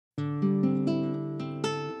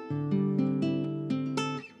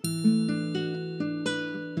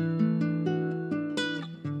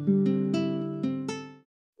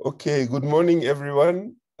Okay, good morning,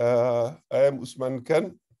 everyone. I am Ousmane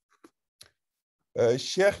Kane.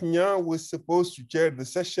 Sheikh Niang was supposed to chair the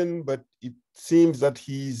session, but it seems that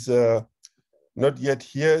he's not yet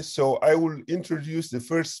here. So I will introduce the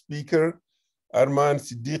first speaker, Armaan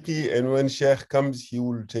Siddiqi, and when Sheikh comes, he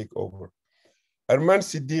will take over. Armaan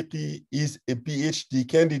Siddiqi is a PhD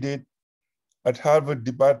candidate at Harvard's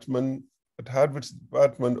Department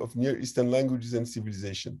of Near Eastern Languages and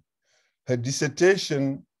Civilization. Her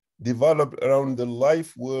dissertation developed around the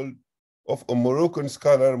life world of a Moroccan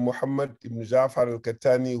scholar, Muhammad ibn Ja'far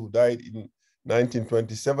al-Qahtani, who died in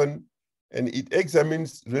 1927, and it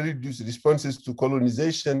examines religious responses to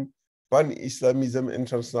colonization, pan-Islamism and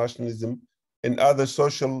transnationalism, and other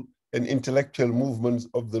social and intellectual movements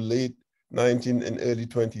of the late 19th and early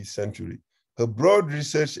 20th century. Her broad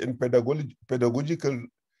research and pedagogical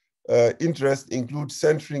interests include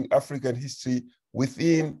centering African history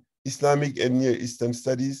within Islamic and Near Eastern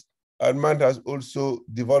studies. Ahmad has also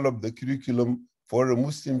developed the curriculum for a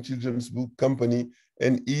Muslim children's book company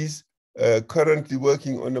and is currently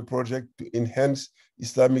working on a project to enhance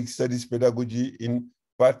Islamic studies pedagogy in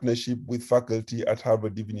partnership with faculty at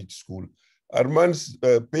Harvard Divinity School. Armaan's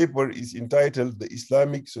paper is entitled The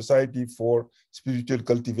Islamic Society for Spiritual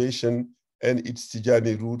Cultivation and its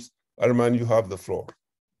Tijānī Roots. Armaan, you have the floor.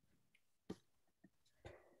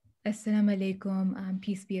 Assalamu alaikum,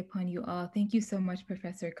 peace be upon you all. Thank you so much,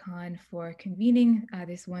 Professor Khan, for convening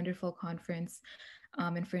this wonderful conference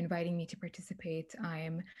and for inviting me to participate. I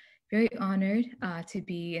am very honored to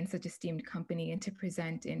be in such esteemed company and to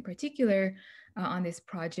present in particular on this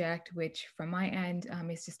project, which from my end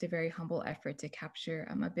is just a very humble effort to capture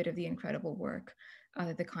a bit of the incredible work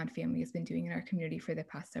that the Khan family has been doing in our community for the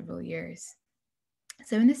past several years.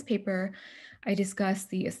 So in this paper, I discuss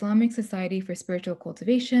the Islamic Society for Spiritual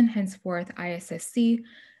Cultivation, henceforth ISSC,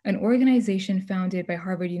 an organization founded by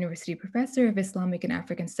Harvard University professor of Islamic and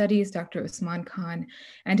African Studies, Dr. Ousmane Khan,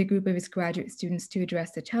 and a group of his graduate students to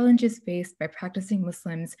address the challenges faced by practicing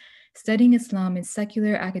Muslims studying Islam in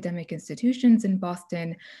secular academic institutions in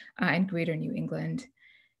Boston and Greater New England.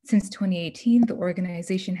 Since 2018, the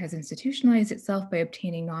organization has institutionalized itself by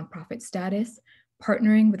obtaining nonprofit status,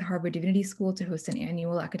 partnering with Harvard Divinity School to host an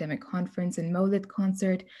annual academic conference and Mawlid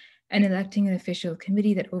concert, and electing an official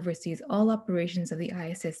committee that oversees all operations of the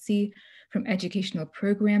ISSC, from educational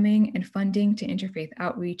programming and funding to interfaith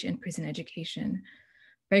outreach and prison education.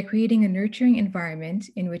 By creating a nurturing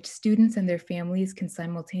environment in which students and their families can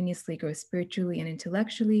simultaneously grow spiritually and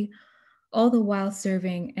intellectually, all the while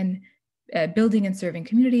serving and building and serving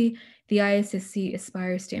community, the ISSC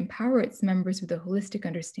aspires to empower its members with a holistic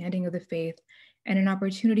understanding of the faith and an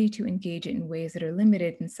opportunity to engage it in ways that are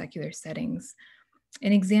limited in secular settings.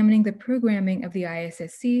 In examining the programming of the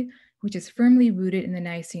ISSC, which is firmly rooted in the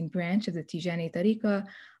Nicene branch of the Tijānī tariqa,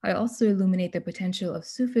 I also illuminate the potential of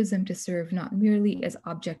Sufism to serve not merely as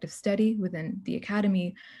object of study within the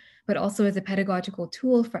academy, but also as a pedagogical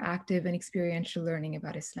tool for active and experiential learning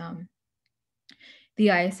about Islam. The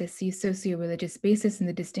ISSC's socio-religious basis in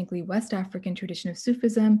the distinctly West African tradition of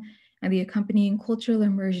Sufism and the accompanying cultural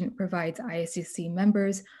immersion it provides ISSC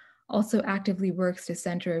members also actively works to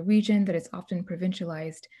center a region that is often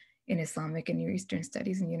provincialized in Islamic and Near Eastern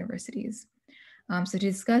studies in universities. So to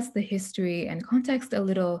discuss the history and context a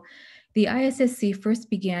little, the ISSC first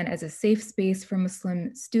began as a safe space for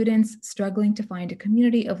Muslim students struggling to find a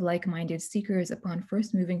community of like-minded seekers upon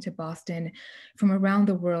first moving to Boston from around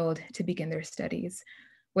the world to begin their studies.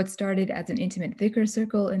 What started as an intimate dhikr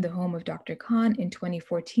circle in the home of Dr. Khan in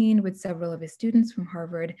 2014 with several of his students from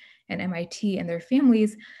Harvard and MIT and their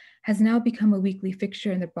families has now become a weekly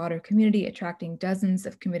fixture in the broader community, attracting dozens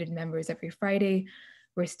of committed members every Friday,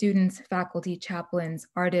 where students, faculty, chaplains,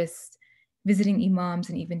 artists, visiting imams,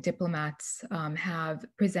 and even diplomats have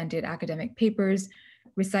presented academic papers,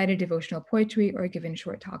 recited devotional poetry, or given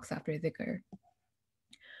short talks after dhikr.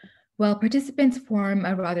 While participants form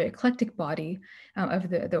a rather eclectic body of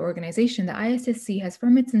the organization, the ISSC has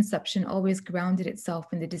from its inception always grounded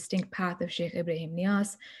itself in the distinct path of Sheikh Ibrahim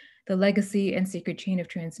Niass, the legacy and sacred chain of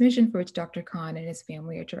transmission for which Dr. Khan and his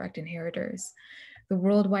family are direct inheritors. The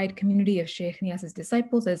worldwide community of Sheikh Niass's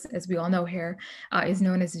disciples, as we all know here, is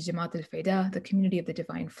known as the Jamaat al-Fayda, the community of the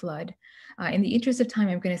divine flood. In the interest of time,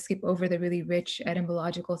 I'm going to skip over the really rich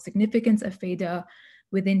etymological significance of Fayda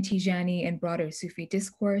within Tijānī and broader Sufi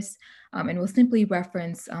discourse, and we'll simply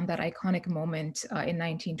reference that iconic moment in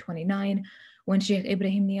 1929 when Sheikh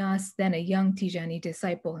Ibrahim Niass, then a young Tijānī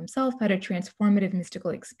disciple himself, had a transformative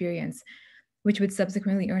mystical experience, which would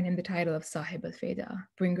subsequently earn him the title of Sahib al-Fayda,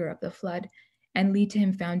 bringer of the flood, and lead to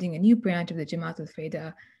him founding a new branch of the Jamaat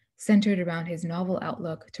al-Fayda, centered around his novel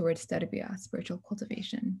outlook towards tarbiyah, spiritual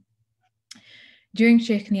cultivation. During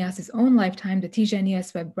Sheikh Nias's own lifetime, the Tijāniyya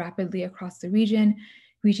swept rapidly across the region,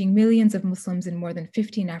 reaching millions of Muslims in more than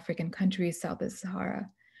 15 African countries south of the Sahara.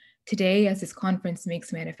 Today, as this conference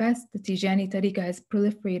makes manifest, the Tijānī tariqa has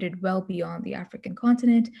proliferated well beyond the African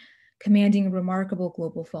continent, commanding a remarkable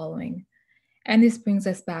global following. And this brings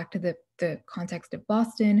us back to the context of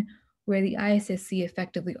Boston, where the ISSC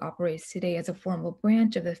effectively operates today as a formal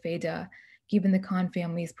branch of the Fayda, given the Khan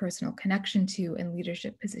family's personal connection to and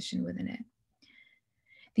leadership position within it.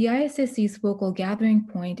 The ISSC's focal gathering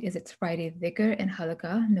point is its Friday dhikr and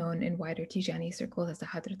halaqah, known in wider Tijānī circles as the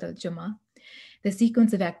Hadrat al-Jummah. The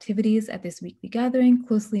sequence of activities at this weekly gathering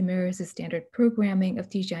closely mirrors the standard programming of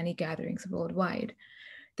Tijānī gatherings worldwide.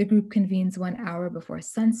 The group convenes 1 hour before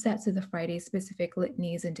sunset, so the Friday-specific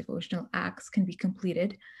litanies and devotional acts can be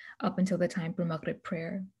completed up until the time for Maghrib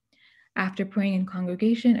prayer. After praying in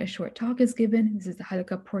congregation, a short talk is given. This is the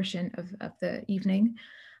halaqah portion of the evening,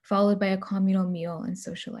 followed by a communal meal and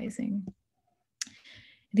socializing.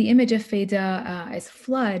 The image of Fayda as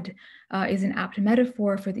flood is an apt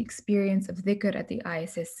metaphor for the experience of dhikr at the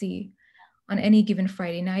ISSC. On any given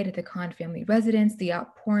Friday night at the Khan family residence, the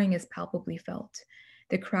outpouring is palpably felt.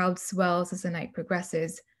 The crowd swells as the night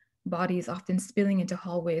progresses, bodies often spilling into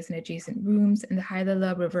hallways and adjacent rooms, and the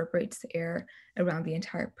haylala reverberates the air around the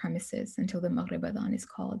entire premises until the Maghrib adhan is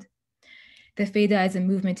called. The Fayda as a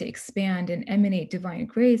movement to expand and emanate divine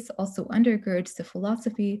grace also undergirds the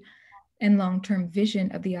philosophy and long-term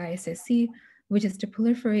vision of the ISSC, which is to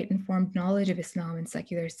proliferate informed knowledge of Islam in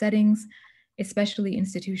secular settings, especially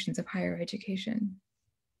institutions of higher education.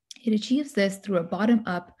 It achieves this through a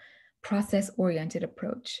bottom-up, process-oriented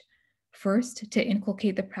approach. First, to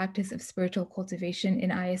inculcate the practice of spiritual cultivation in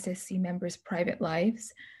ISSC members' private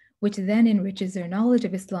lives, which then enriches their knowledge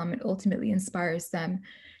of Islam and ultimately inspires them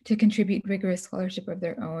to contribute rigorous scholarship of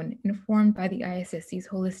their own, informed by the ISSC's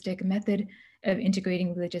holistic method of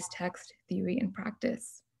integrating religious text, theory, and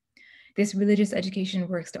practice. This religious education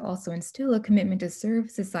works to also instill a commitment to serve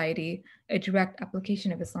society, a direct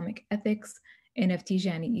application of Islamic ethics, and of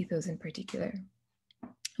Tijānī ethos in particular.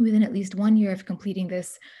 Within at least 1 year of completing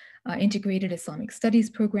this integrated Islamic studies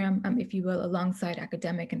program, if you will, alongside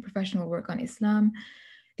academic and professional work on Islam,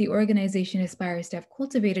 the organization aspires to have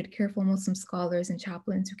cultivated careful Muslim scholars and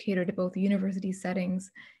chaplains who cater to both university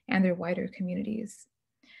settings and their wider communities.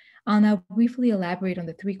 I'll now briefly elaborate on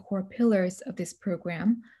the 3 core pillars of this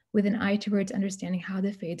program with an eye towards understanding how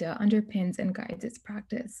the Fayda underpins and guides its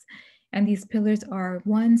practice. And these pillars are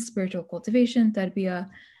 1, spiritual cultivation, tarbiyah,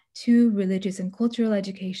 2, religious and cultural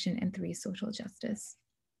education, and 3, social justice.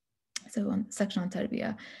 So on section on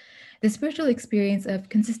tarbiyah. The spiritual experience of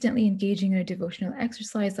consistently engaging in a devotional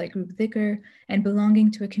exercise like group dhikr and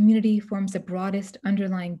belonging to a community forms the broadest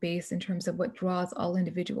underlying base in terms of what draws all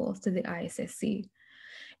individuals to the ISSC.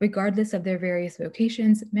 Regardless of their various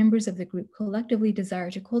vocations, members of the group collectively desire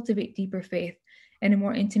to cultivate deeper faith and a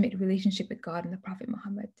more intimate relationship with God and the Prophet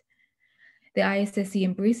Muhammad. The ISSC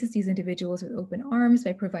embraces these individuals with open arms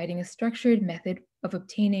by providing a structured method of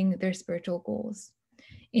obtaining their spiritual goals.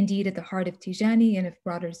 Indeed, at the heart of Tijānī and of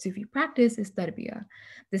broader Sufi practice is tarbiyah,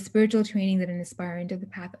 the spiritual training that an aspirant of the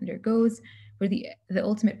path undergoes for the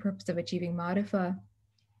ultimate purpose of achieving ma'rifah,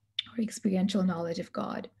 or experiential knowledge of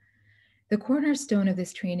God. The cornerstone of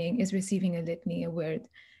this training is receiving a litany, a wird,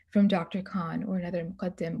 from Dr. Khan or another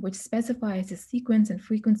muqaddim, which specifies the sequence and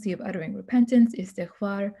frequency of uttering repentance,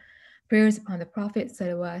 istighfar, prayers upon the Prophet,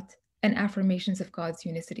 salawat, and affirmations of God's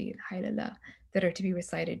unicity, haylala, that are to be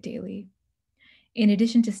recited daily. In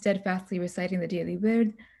addition to steadfastly reciting the daily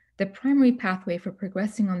wird, the primary pathway for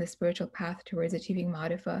progressing on the spiritual path towards achieving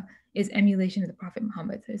ma'rifah is emulation of the Prophet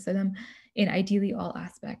Muhammad in ideally all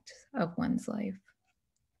aspects of one's life.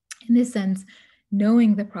 In this sense,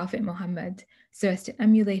 knowing the Prophet Muhammad so as to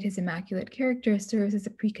emulate his immaculate character serves as a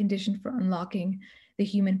precondition for unlocking the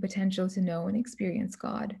human potential to know and experience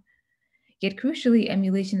God. Yet crucially,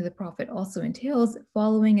 emulation of the Prophet also entails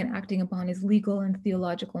following and acting upon his legal and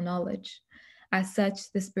theological knowledge. As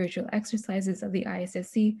such, the spiritual exercises of the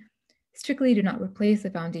ISSC strictly do not replace the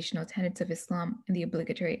foundational tenets of Islam and the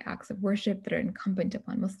obligatory acts of worship that are incumbent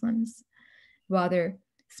upon Muslims. Rather,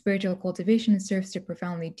 spiritual cultivation serves to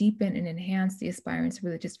profoundly deepen and enhance the aspirant's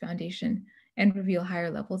religious foundation and reveal higher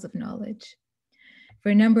levels of knowledge. For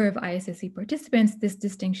a number of ISSC participants, this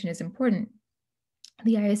distinction is important.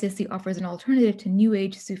 The ISSC offers an alternative to New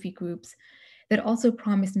Age Sufi groups that also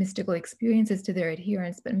promise mystical experiences to their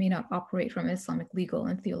adherents but may not operate from an Islamic legal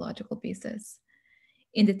and theological basis.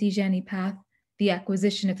 In the Tijānī path, the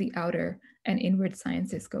acquisition of the outer and inward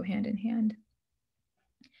sciences go hand in hand.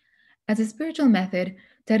 As a spiritual method,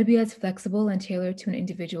 tarbiyah is flexible and tailored to an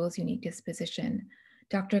individual's unique disposition.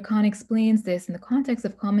 Dr. Khan explains this in the context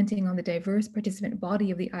of commenting on the diverse participant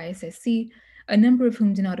body of the ISSC, a number of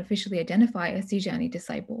whom do not officially identify as Tijānī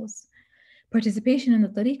disciples. Participation in the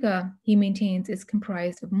tariqa, he maintains, is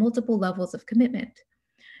comprised of multiple levels of commitment.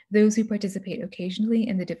 Those who participate occasionally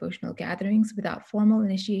in the devotional gatherings without formal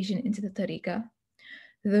initiation into the tariqa,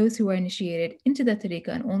 those who are initiated into the tariqa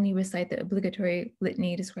and only recite the obligatory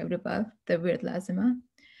litany described above, the wird lazima,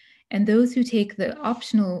 and those who take the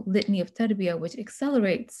optional litany of tarbiyah, which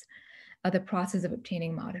accelerates the process of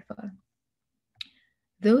obtaining ma'rifah.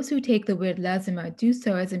 Those who take the wird lazima do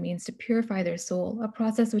so as a means to purify their soul, a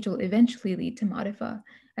process which will eventually lead to ma'rifah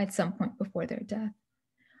at some point before their death.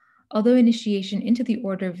 Although initiation into the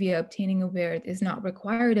order via obtaining a wird is not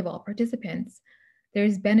required of all participants, there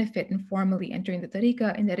is benefit in formally entering the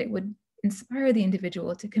tariqa in that it would inspire the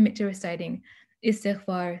individual to commit to reciting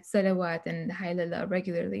istighfar, salawat, and haylallah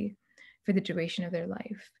regularly for the duration of their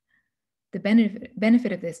life. The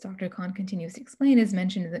benefit of this, Dr. Khan continues to explain, is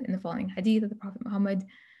mentioned in the following hadith of the Prophet Muhammad.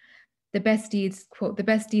 The best deeds, quote, the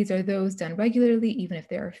best deeds are those done regularly, even if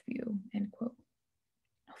there are few, end quote.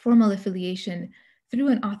 Formal affiliation through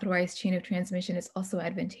an authorized chain of transmission is also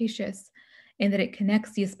advantageous in that it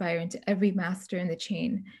connects the aspirant to every master in the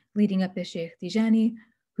chain, leading up to Sheikh Tijānī,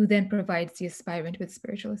 who then provides the aspirant with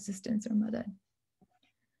spiritual assistance or madad.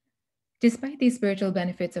 Despite these spiritual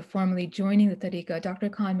benefits of formally joining the tariqa, Dr.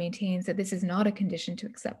 Khan maintains that this is not a condition to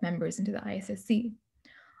accept members into the ISSC.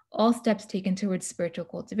 All steps taken towards spiritual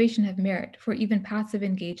cultivation have merit, for even passive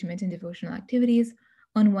engagement in devotional activities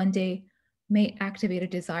on one day may activate a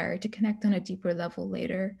desire to connect on a deeper level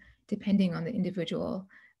later, depending on the individual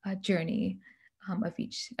journey of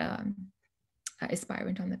each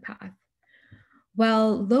aspirant on the path.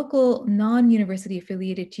 While local non-university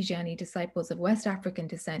affiliated Tijānī disciples of West African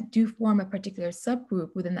descent do form a particular subgroup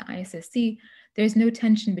within the ISSC, there's no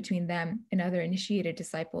tension between them and other initiated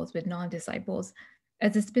disciples with non-disciples,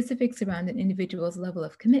 as the specifics around an individual's level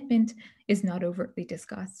of commitment is not overtly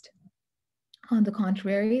discussed. On the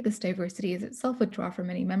contrary, this diversity is itself a draw for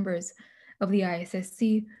many members of the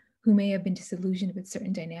ISSC who may have been disillusioned with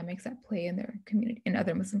certain dynamics at play in their community, in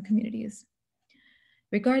other Muslim communities.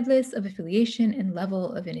 Regardless of affiliation and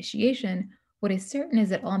level of initiation, what is certain is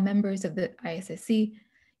that all members of the ISSC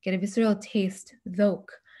get a visceral taste, dhawq,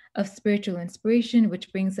 of spiritual inspiration,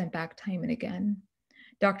 which brings them back time and again.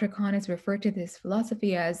 Dr. Khan has referred to this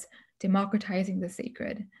philosophy as democratizing the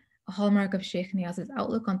sacred, a hallmark of Sheikh Niaz's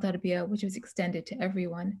outlook on tarbiyah, which was extended to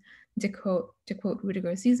everyone. To quote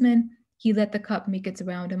Rudiger Ousmane, he let the cup make its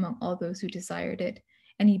round among all those who desired it,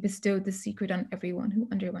 and he bestowed the secret on everyone who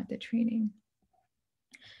underwent the training.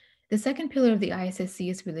 The second pillar of the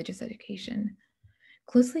ISSC is religious education.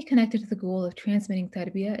 Closely connected to the goal of transmitting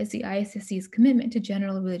tarbiyah is the ISSC's commitment to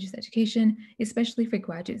general religious education, especially for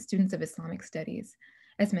graduate students of Islamic studies.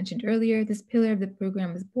 As mentioned earlier, this pillar of the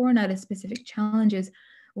program was born out of specific challenges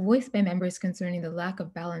voiced by members concerning the lack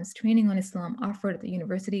of balanced training on Islam offered at the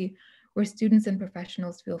university, where students and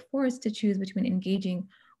professionals feel forced to choose between engaging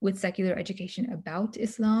with secular education about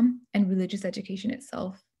Islam and religious education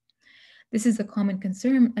itself. This is a common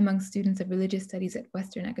concern among students of religious studies at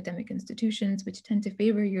Western academic institutions, which tend to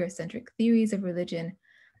favor Eurocentric theories of religion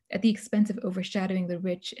at the expense of overshadowing the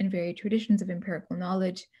rich and varied traditions of empirical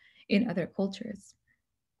knowledge in other cultures.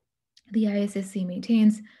 The ISSC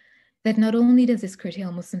maintains that not only does this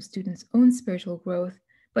curtail Muslim students' own spiritual growth,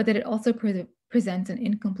 but that it also presents an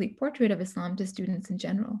incomplete portrait of Islam to students in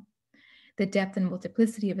general. The depth and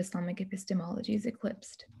multiplicity of Islamic epistemology is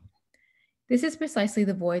eclipsed. This is precisely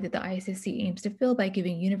the void that the ISSC aims to fill by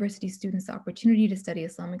giving university students the opportunity to study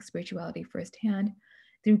Islamic spirituality firsthand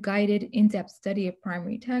through guided, in-depth study of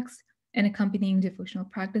primary texts and accompanying devotional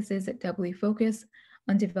practices that doubly focus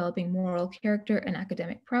on developing moral character and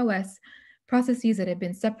academic prowess, processes that have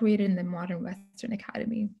been separated in the modern Western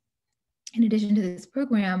academy. In addition to this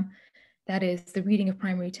program, that is the reading of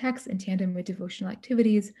primary texts in tandem with devotional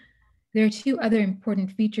activities, there are two other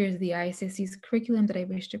important features of the ISSC's curriculum that I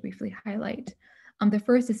wish to briefly highlight. The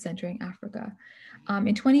first is centering Africa.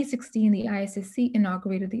 In 2016, the ISSC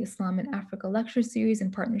inaugurated the Islam in Africa lecture series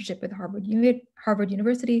in partnership with Harvard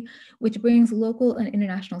University, which brings local and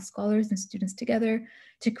international scholars and students together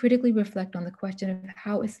to critically reflect on the question of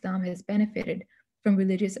how Islam has benefited from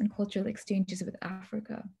religious and cultural exchanges with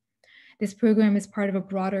Africa. This program is part of a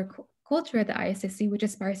broader culture at the ISSC, which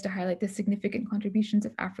aspires to highlight the significant contributions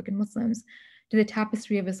of African Muslims to the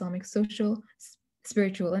tapestry of Islamic social,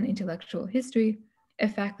 spiritual, and intellectual history, a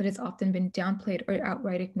fact that has often been downplayed or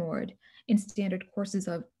outright ignored in standard courses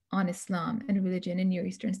on Islam and religion in Near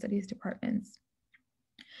Eastern studies departments.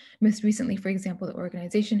 Most recently, for example, the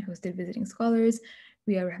organization hosted visiting scholars,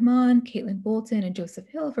 Ria Rahman, Caitlin Bolton, and Joseph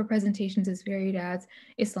Hill for presentations as varied as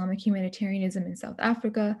Islamic humanitarianism in South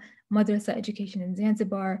Africa, madrasa education in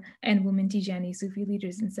Zanzibar, and women Tijānī Sufi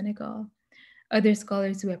leaders in Senegal. Other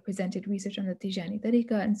scholars who have presented research on the Tijānī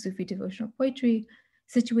tariqa and Sufi devotional poetry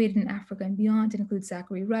situated in Africa and beyond include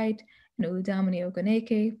Zachary Wright and Oludamini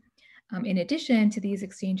Oguneke. In addition to these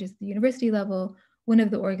exchanges at the university level, one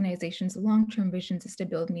of the organization's long-term visions is to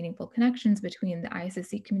build meaningful connections between the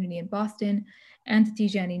ISSC community in Boston and the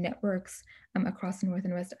Tijānī networks across North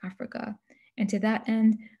and West Africa. And to that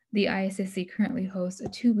end, the ISSC currently hosts a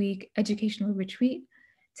 2-week educational retreat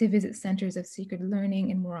to visit centers of sacred learning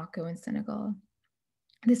in Morocco and Senegal.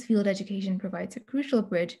 This field education provides a crucial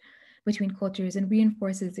bridge between cultures and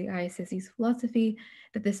reinforces the ISSC's philosophy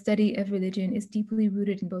that the study of religion is deeply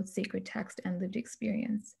rooted in both sacred text and lived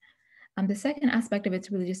experience. The second aspect of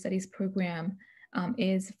its religious studies program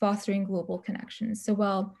is fostering global connections. So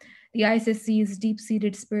while the ISSC's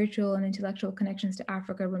deep-seated spiritual and intellectual connections to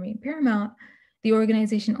Africa remain paramount, the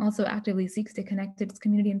organization also actively seeks to connect its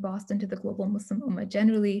community in Boston to the global Muslim Ummah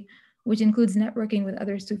generally, which includes networking with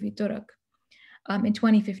other Sufi turuq. In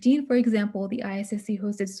 2015, for example, the ISSC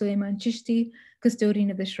hosted Sulaiman Chishti,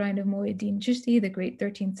 custodian of the Shrine of Muhyiddin Chishti, the great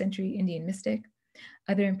 13th century Indian mystic.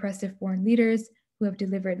 Other impressive foreign leaders who have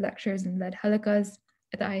delivered lectures and led halakas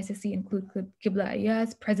at the ISSC include Qibla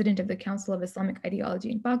Ayaz, president of the Council of Islamic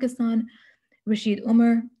Ideology in Pakistan, Rashid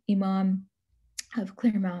Umar, Imam of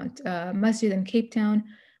Claremont Masjid in Cape Town,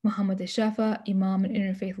 Muhammad Ashafa, Imam and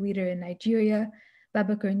interfaith leader in Nigeria,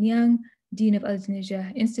 Babakar Niang, Dean of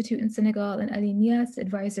Al-Najah Institute in Senegal, and Ali Nias,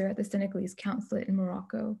 advisor at the Senegalese Consulate in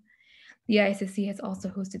Morocco. The ISSC has also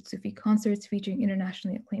hosted Sufi concerts featuring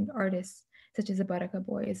internationally acclaimed artists such as the Baraka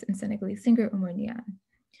Boys and Senegalese singer Omar Niang.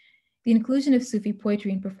 The inclusion of Sufi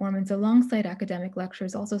poetry and performance alongside academic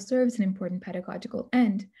lectures also serves an important pedagogical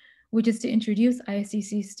end, which is to introduce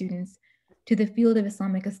ISCC students to the field of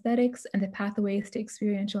Islamic aesthetics and the pathways to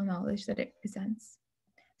experiential knowledge that it presents.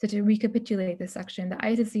 So to recapitulate this section, the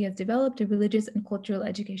ISSC has developed a religious and cultural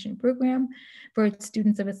education program for its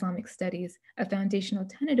students of Islamic studies, a foundational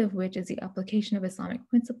tenet of which is the application of Islamic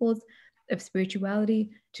principles of spirituality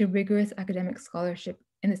to rigorous academic scholarship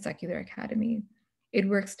in the secular academy. It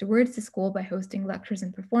works towards this goal by hosting lectures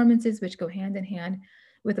and performances which go hand in hand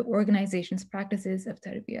with the organization's practices of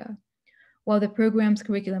tarbiyah. While the program's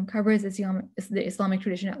curriculum covers the Islamic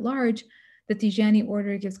tradition at large, the Tijānī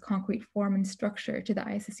order gives concrete form and structure to the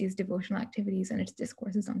ISSC's devotional activities and its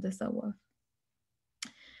discourses on tasawwuf.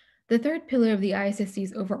 The third pillar of the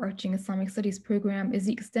ISSC's overarching Islamic studies program is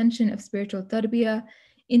the extension of spiritual tarbiyah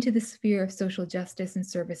into the sphere of social justice and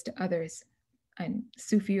service to others, and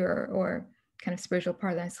Sufi or kind of spiritual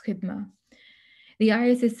parlance, khidmah. The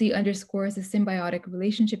ISSC underscores the symbiotic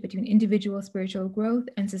relationship between individual spiritual growth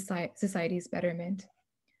and society's betterment.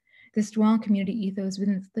 The strong community ethos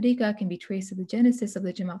within the tariqa can be traced to the genesis of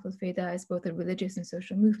the Jamaat al-Fayda as both a religious and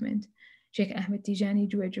social movement. Sheikh Ahmad Tijānī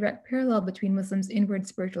drew a direct parallel between Muslims' inward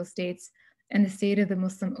spiritual states and the state of the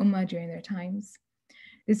Muslim Ummah during their times.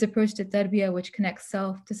 This approach to tarbiyah, which connects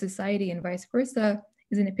self to society and vice versa,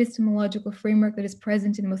 is an epistemological framework that is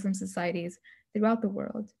present in Muslim societies throughout the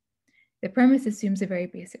world. The premise assumes a very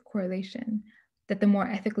basic correlation, that the more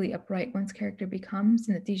ethically upright one's character becomes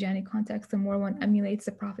in the Tijānī context, the more one emulates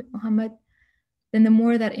the Prophet Muhammad, then the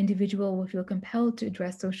more that individual will feel compelled to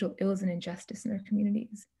address social ills and injustice in their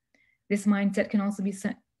communities. This mindset can also be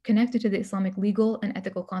connected to the Islamic legal and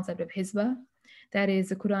ethical concept of hizbah, that is,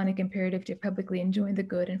 the Quranic imperative to publicly enjoin the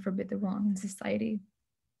good and forbid the wrong in society.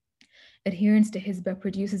 Adherence to hizbah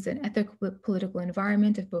produces an ethical political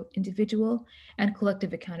environment of both individual and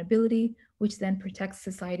collective accountability, which then protects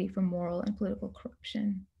society from moral and political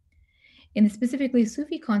corruption. In the specifically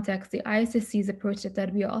Sufi context, the ISSC's approach to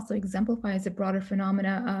tarbiyah also exemplifies a broader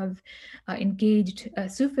phenomena of engaged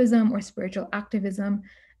Sufism or spiritual activism,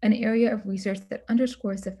 an area of research that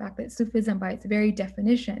underscores the fact that Sufism, by its very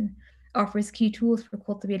definition, offers key tools for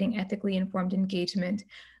cultivating ethically informed engagement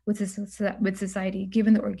with society,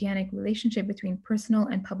 given the organic relationship between personal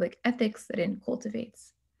and public ethics that it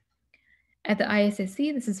cultivates. At the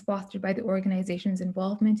ISSC, this is fostered by the organization's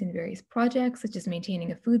involvement in various projects, such as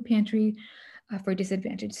maintaining a food pantry for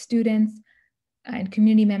disadvantaged students, and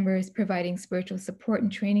community members providing spiritual support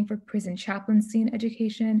and training for prison chaplaincy and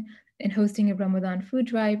education, and hosting a Ramadan food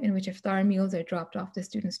drive in which iftar meals are dropped off to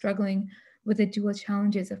students struggling with the dual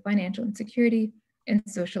challenges of financial insecurity and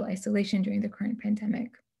social isolation during the current pandemic.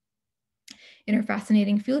 In her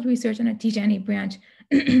fascinating field research on a Tijānī branch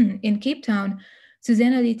in Cape Town,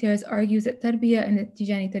 Susanna Liters argues that tarbiyah and the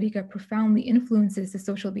Tijānī tariqa profoundly influences the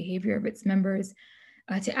social behavior of its members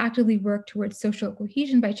to actively work towards social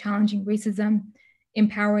cohesion by challenging racism,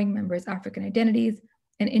 empowering members' African identities,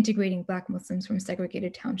 and integrating Black Muslims from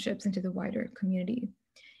segregated townships into the wider community.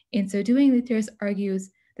 In so doing, the theorist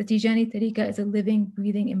argues the Tijānī tariqa is a living,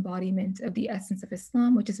 breathing embodiment of the essence of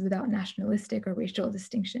Islam, which is without nationalistic or racial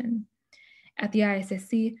distinction. At the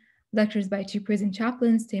ISSC, lectures by two prison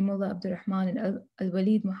chaplains, Taymullah Abdurrahman and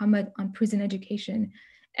Alwaleed Muhammad, on prison education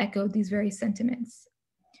echoed these very sentiments.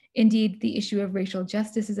 Indeed, the issue of racial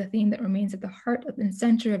justice is a theme that remains at the heart and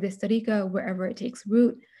center of this tariqa wherever it takes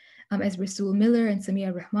root, as Rasul Miller and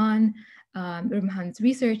Samia Rahman's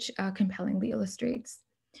research compellingly illustrates.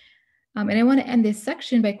 And I want to end this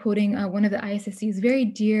section by quoting one of the ISSC's very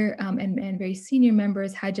dear and very senior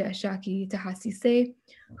members, Haja Ashaki Tahasise,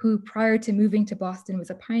 who prior to moving to Boston was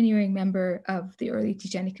a pioneering member of the early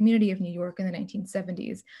Tijānī community of New York in the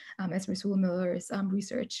 1970s, as Rasul Miller's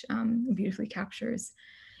research beautifully captures.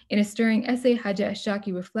 In a stirring essay, Haja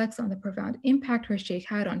Ashaki reflects on the profound impact her sheikh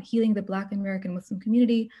had on healing the Black American Muslim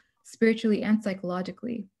community spiritually and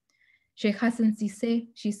psychologically. Sheikh Hassan Sise,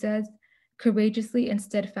 she says, courageously and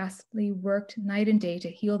steadfastly worked night and day to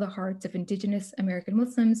heal the hearts of indigenous American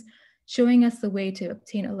Muslims, showing us the way to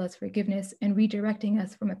obtain Allah's forgiveness and redirecting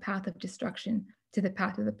us from a path of destruction to the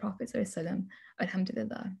path of the Prophet ﷺ,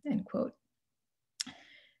 alhamdulillah, end quote.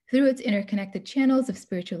 Through its interconnected channels of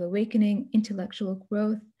spiritual awakening, intellectual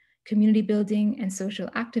growth, community building, and social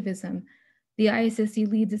activism, the ISSC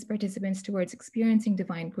leads its participants towards experiencing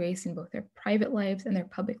divine grace in both their private lives and their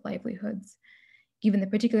public livelihoods. Given the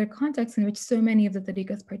particular context in which so many of the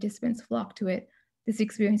tariqa's participants flock to it, this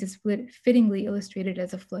experience is fittingly illustrated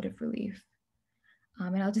as a flood of relief.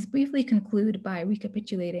 And I'll just briefly conclude by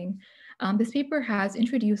recapitulating. This paper has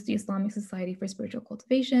introduced the Islamic Society for Spiritual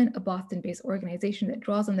Cultivation, a Boston-based organization that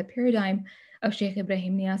draws on the paradigm of Sheikh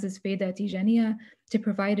Ibrahim Niyaz's Fayda Tijāniyya to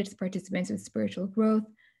provide its participants with spiritual growth,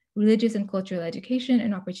 religious and cultural education,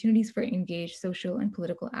 and opportunities for engaged social and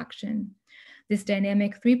political action. This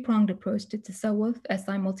dynamic three-pronged approach to tasawwuf as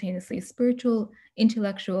simultaneously spiritual,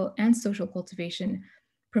 intellectual, and social cultivation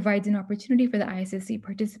provides an opportunity for the ISSC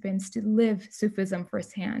participants to live Sufism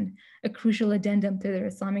firsthand, a crucial addendum to their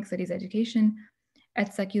Islamic studies education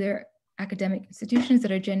at secular academic institutions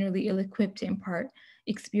that are generally ill-equipped to impart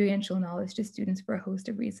experiential knowledge to students for a host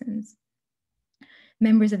of reasons.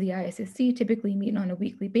 Members of the ISSC typically meet on a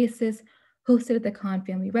weekly basis, hosted at the Khan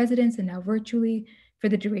family residence and now virtually, for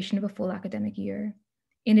the duration of a full academic year.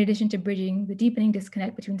 In addition to bridging the deepening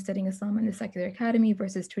disconnect between studying Islam in the secular academy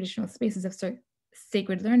versus traditional spaces of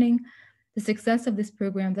sacred learning, the success of this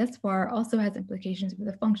program thus far also has implications for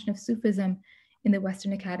the function of Sufism in the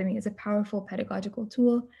Western Academy as a powerful pedagogical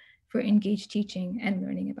tool for engaged teaching and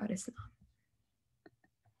learning about Islam.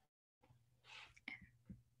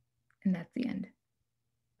 And that's the end.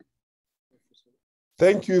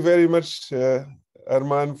 Thank you very much,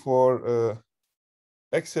 Armaan, for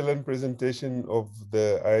excellent presentation of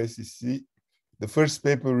the ISSC, the first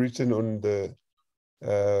paper written on the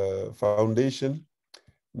foundation.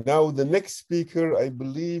 Now, the next speaker, I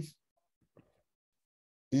believe,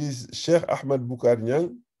 is Sheikh Ahmad Boukar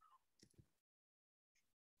Niang.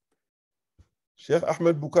 Sheikh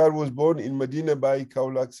Ahmad Boukar was born in Medina Bay,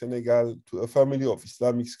 Kaolack, Senegal, to a family of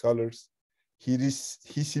Islamic scholars. He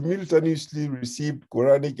simultaneously received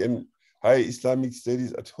Quranic and high Islamic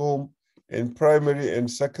studies at home and primary and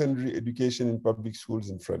secondary education in public schools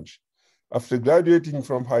in French. After graduating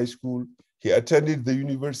from high school, he attended the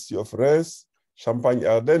University of Reims,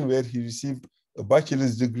 Champagne-Ardenne, where he received a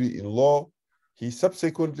bachelor's degree in law. He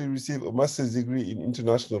subsequently received a master's degree in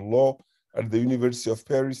international law at the University of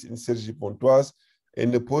Paris in Cergy-Pontoise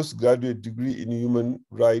and a postgraduate degree in human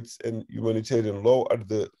rights and humanitarian law at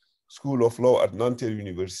the School of Law at Nanterre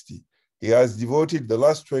University. He has devoted the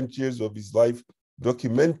last 20 years of his life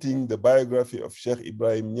documenting the biography of Sheikh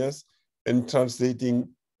Ibrahim Niass and translating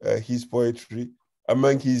his poetry.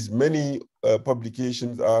 Among his many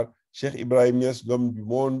publications are Sheikh Ibrahim Niass, L'Homme du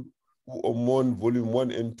Monde, ou au Monde, Volume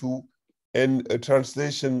 1 and 2, and a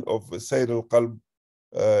translation of Sayyid al-Qalb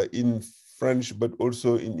in French, but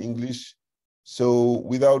also in English. So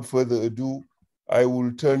without further ado, I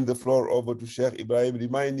will turn the floor over to Sheikh Ibrahim,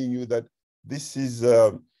 reminding you that this is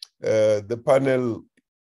the panel,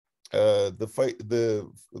 the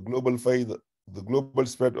global Fayd, the global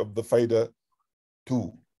spread of the Fayda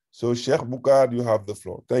 2. So Sheikh Boukar, you have the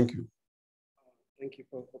floor. Thank you. Thank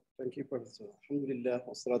you, Professor. Alhamdulillah,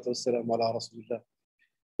 wassalatu wassalamu ala Rasulillah.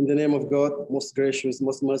 In the name of God, most gracious,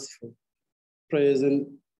 most merciful, praise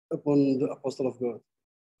upon the Apostle of God.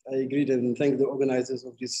 I greet and thank the organizers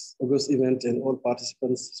of this August event and all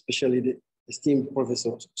participants, especially the esteemed Professor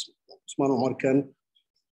Ousmane Kane,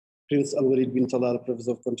 Prince Alwaleed bin Talal,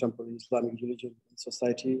 Professor of Contemporary Islamic Religion and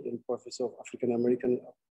Society and Professor of African American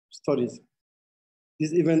Studies.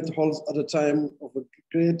 This event holds at a time of a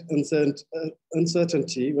great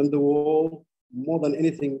uncertainty when the world, more than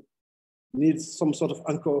anything, needs some sort of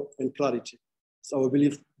anchor and clarity. It's our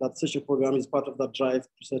belief that such a program is part of that drive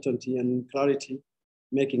to certainty and clarity,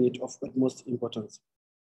 making it of utmost importance.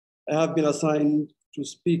 I have been assigned to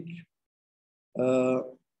speak on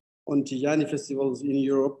Tijānī festivals in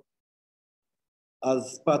Europe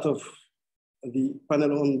as part of the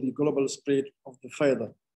panel on the global spread of the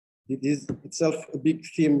Fayda. It is itself a big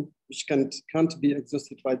theme which can't be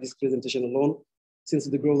exhausted by this presentation alone, since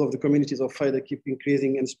the growth of the communities of Fayda keep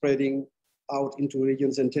increasing and spreading out into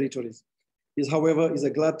regions and territories. This, however, is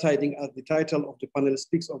a glad tidings as the title of the panel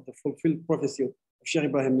speaks of the fulfilled prophecy of Sheikh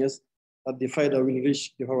Ibrahim Niass that the Fayda will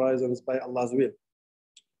reach the horizons by Allah's will.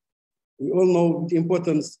 We all know the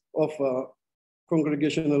importance of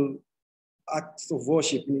congregational acts of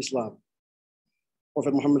worship in Islam.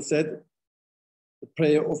 Prophet Muhammad said, the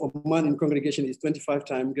prayer of a man in congregation is 25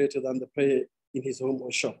 times greater than the prayer in his home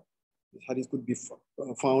or shop. This hadith could be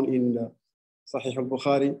found in Sahih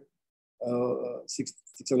al-Bukhari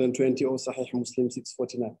 620 or Sahih Muslim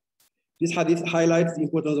 649. This hadith highlights the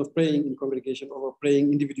importance of praying in congregation over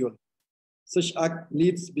praying individually. Such act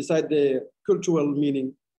leads, beside the cultural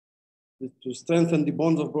meaning, to strengthen the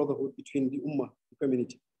bonds of brotherhood between the Ummah, the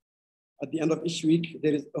community. At the end of each week,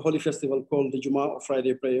 there is a holy festival called the Jummah, or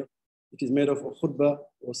Friday prayer. It is made of a khutbah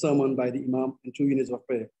or sermon by the Imam and 2 units of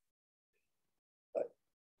prayer.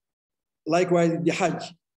 Likewise, the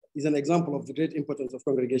Hajj is an example of the great importance of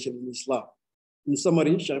congregation in Islam. In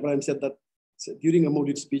summary, Sheikh Ibrahim said that during a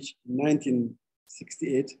Mawlid speech in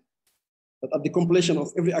 1968, that at the completion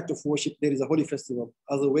of every act of worship, there is a holy festival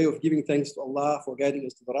as a way of giving thanks to Allah for guiding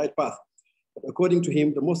us to the right path. But according to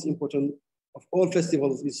him, the most important of all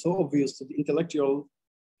festivals is so obvious to the intellectual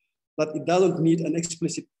that it doesn't need an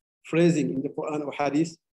explicit phrasing in the Quran or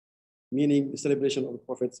Hadith, meaning the celebration of the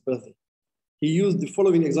Prophet's birthday. He used the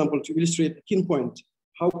following example to illustrate a key point.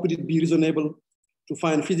 How could it be reasonable to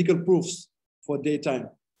find physical proofs for daytime?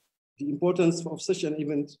 The importance of such an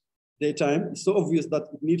event, daytime, is so obvious that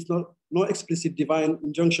it needs no explicit divine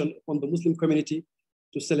injunction upon the Muslim community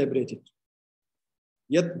to celebrate it.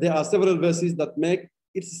 Yet there are several verses that make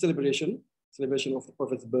its celebration of the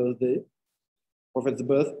Prophet's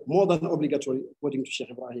birth, more than obligatory, according to Sheikh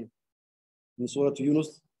Ibrahim. In Surah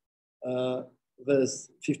Yunus, verse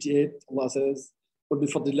 58, Allah says, in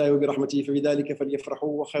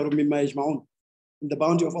the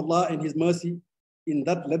bounty of Allah and His mercy, in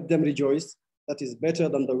that let them rejoice, that is better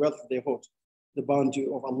than the wealth they hold. The bounty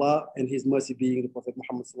of Allah and His mercy being the Prophet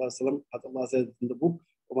Muhammad sallallahu alaihi wasallam, as Allah says in the book,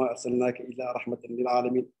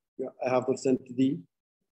 I have not sent thee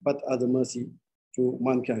but as a mercy to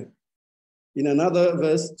mankind. In another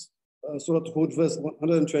verse, Surah Hud, verse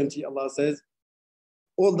 120, Allah says,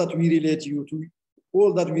 all that we relate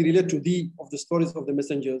to thee of the stories of the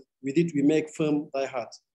messengers, with it we make firm thy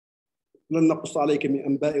heart. And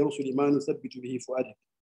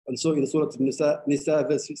so in Surah Nisa,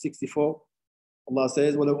 verse 64, Allah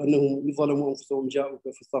says, وَلَوْ أَنَّهُمْ يَظْلَمُوا أَنفُسَهُمْ جَاءُوكَ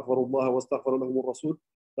فَاسْتَغْفَرُوا اللَّهَ وَاسْتَغْفَرَ لَهُمُ الرَّسُولُ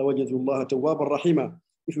لَوَجَدُوا اللَّهَ تَوَّابًا رَحِيمًا.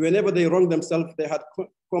 If whenever they wrong themselves, they had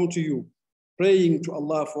come to you, praying to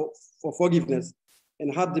Allah for forgiveness,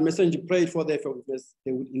 and had the messenger prayed for their forgiveness,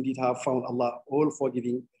 they would indeed have found Allah all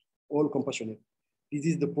forgiving, all compassionate. This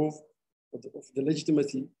is the proof of the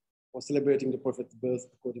legitimacy for celebrating the Prophet's birth,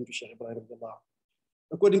 according to Sheikh Ibrahim.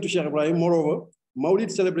 According to Sheikh Ibrahim, moreover,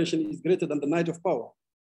 Mawlid celebration is greater than the night of power.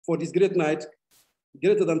 For this great night,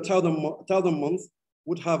 greater than 1,000 months,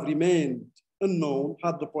 would have remained unknown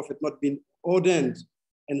had the Prophet not been ordained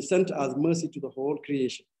and sent as mercy to the whole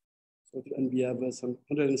creation. Surah Al-Anbiya, verse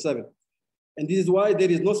 107. And this is why there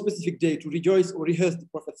is no specific day to rejoice or rehearse the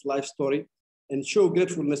Prophet's life story and show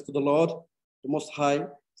gratefulness to the Lord, the Most High,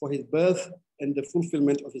 for his birth and the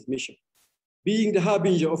fulfillment of his mission. Being the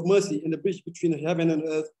harbinger of mercy and the bridge between heaven and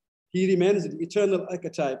earth, he remains the eternal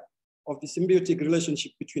archetype of the symbiotic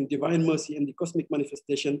relationship between divine mercy and the cosmic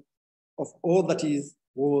manifestation of all that is,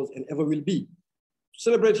 was, and ever will be. To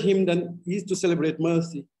celebrate him then is to celebrate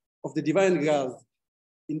mercy of the divine God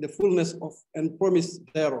in the fullness of and promise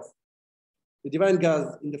thereof. The divine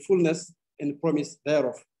God in the fullness and promise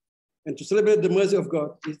thereof. And to celebrate the mercy of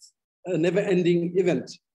God is a never-ending event.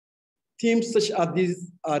 Themes such as these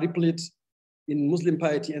are replete in Muslim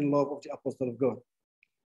piety and love of the Apostle of God.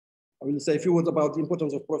 I will say a few words about the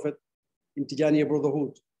importance of Prophet in Tijāniyya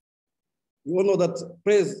brotherhood. We all know that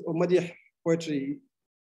praise or madih poetry,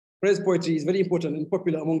 praise poetry is very important and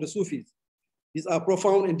popular among the Sufis. These are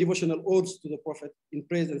profound and devotional odes to the Prophet in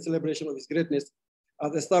praise and celebration of his greatness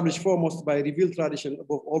as established foremost by revealed tradition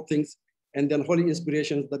above all things, and then holy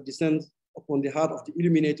inspirations that descend upon the heart of the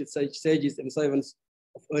illuminated sages and servants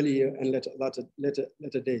of earlier and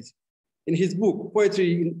later days. In his book,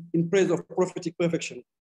 Poetry in Praise of Prophetic Perfection,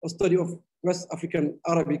 a study of West African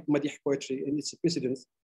Arabic Madih poetry and its precedents,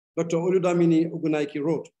 Dr. Oludamini Ogunaiki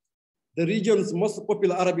wrote, the region's most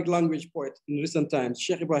popular Arabic language poet in recent times,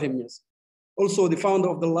 Sheikh Ibrahim Niang, also the founder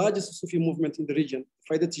of the largest Sufi movement in the region,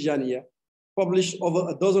 Fayda Tijāniyya, published over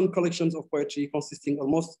a dozen collections of poetry consisting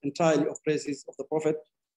almost entirely of praises of the Prophet.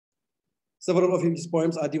 Several of his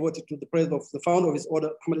poems are devoted to the praise of the founder of his order,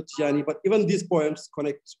 Ahmad Tijānī, but even these poems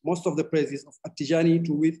connect most of the praises of Tijānī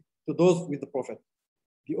to those with the Prophet.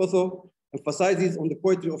 The author emphasizes on the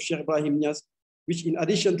poetry of Sheikh Ibrahim Niang, which in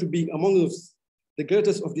addition to being among us, the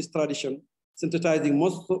greatest of this tradition, synthesizing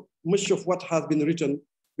much of what has been written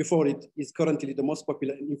before it, is currently the most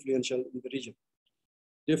popular and influential in the region.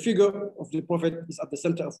 The figure of the Prophet is at the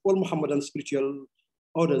center of all Muhammadan spiritual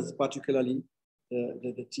orders, particularly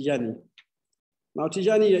the Tijānī. Now,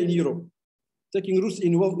 Tijāniyya in Europe, taking roots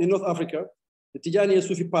in North Africa, the Tijāniyya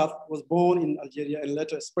Sufi path was born in Algeria and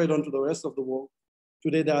later spread on to the rest of the world.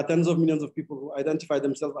 Today, there are tens of millions of people who identify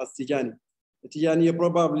themselves as Tijānī. The Tijāniyya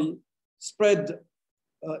probably spread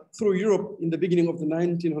through Europe in the beginning of the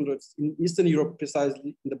 1900s, in Eastern Europe,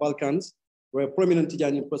 precisely in the Balkans, where prominent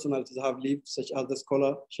Tijānī personalities have lived, such as the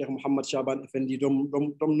scholar Sheikh Muhammad Shaban Effendi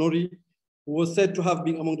Domnori, who was said to have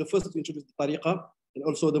been among the first to introduce the tariqa, and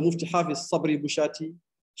also the Mufti Hafiz Sabri Bushati,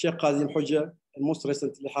 Sheikh Qazim Hujja, and most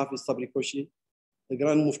recently Hafiz Sabri Koshi, the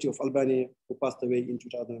Grand Mufti of Albania, who passed away in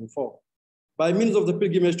 2004. By means of the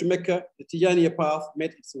pilgrimage to Mecca, the Tijāniyya path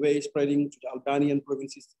made its way spreading to the Albanian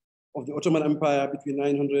provinces of the Ottoman Empire between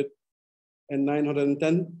 900 and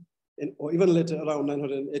 910, or even later around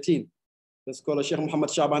 918. The scholar Sheikh Muhammad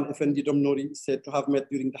Shaban Effendi Domnori is said to have met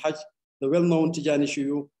during the Hajj the well-known Tijānī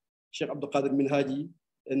Shuyukh, Sheikh Abdul Qadir Minhaji,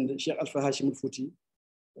 and Sheikh Alfa Hashim al-Futi,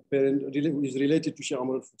 a parent who is related to Sheikh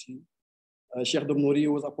Amr al-Futi. Sheikh Domnori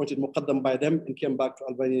was appointed Muqaddam by them and came back to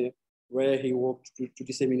Albania, where he worked to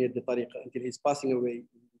disseminate the tariqa until his passing away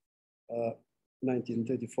in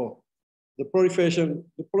 1934. The proliferation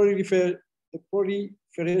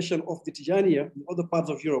of the Tijāniyya in other parts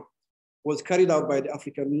of Europe was carried out by the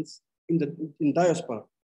Africans in diaspora,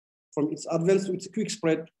 from its advance to its quick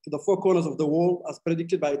spread to the four corners of the world, as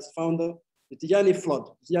predicted by its founder. The Tijānī flood,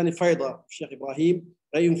 Tijānī Fayda of Sheikh Ibrahim,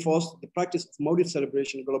 reinforced the practice of Mawlid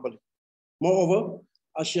celebration globally. Moreover,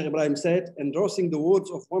 as Sheikh Ibrahim said, endorsing the words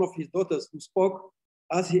of one of his daughters who spoke,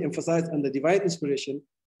 as he emphasized under divine inspiration,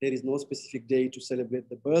 there is no specific day to celebrate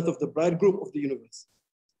the birth of the bridegroom of the universe.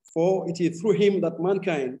 For it is through him that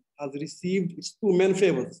mankind has received its two main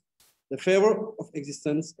favors, the favor of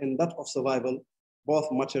existence and that of survival,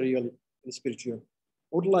 both material and spiritual.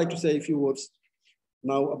 I would like to say a few words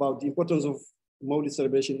now about the importance of Mawlid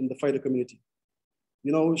celebration in the Fayda community.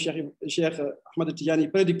 You know, Sheikh Ahmad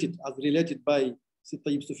Tijānī predicted, as related by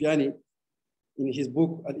Siddiqi Sufyani in his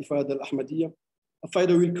book, Al-Ifad al-Ahmadiyya, a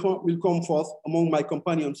Fayda will come forth among my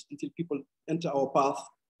companions until people enter our path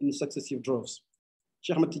in successive droves.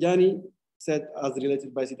 Sheikh Ahmad Tijānī said, as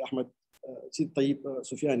related by Siddiqi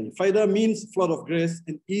Sufyani, Fayda means flood of grace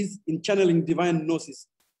and is in channeling divine gnosis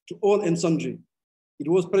to all and sundry. It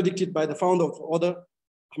was predicted by the founder of the order,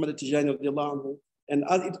 Ahmad Tijāniyya radiallahu anhu, and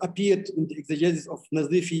as it appeared in the exegesis of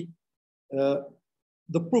Nazifi,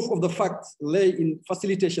 the proof of the facts lay in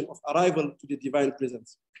facilitation of arrival to the divine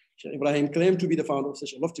presence. Sheikh Ibrahim claimed to be the founder of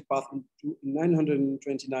such a lofty path in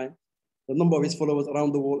 929. The number of his followers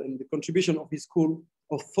around the world and the contribution of his school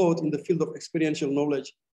of thought in the field of experiential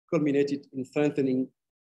knowledge culminated in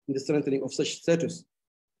the strengthening of such status.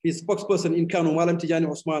 His spokesperson in Kano, Malam Tijānī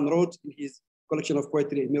Ousmane, wrote in his collection of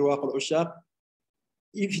poetry, Mirwaq al-Ushaq,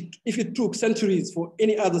 if it took centuries for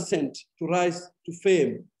any other saint to rise to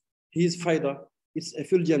fame, his Fayda, its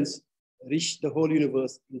effulgence, reached the whole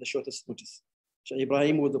universe in the shortest notice. Sheikh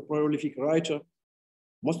Ibrahim was a prolific writer.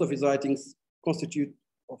 Most of his writings constitutes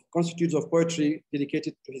of poetry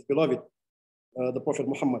dedicated to his beloved, the Prophet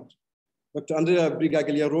Muhammad. Dr. Andrea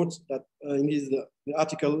Brigaglia wrote that in his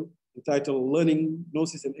article entitled Learning,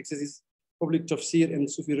 Gnosis and Exegesis, Public Tafsir and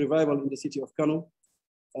Sufi Revival in the City of Kano,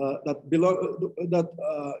 that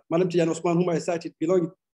Malam Tijānī Ousmane, whom I cited, belonged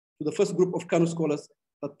to the first group of Kano scholars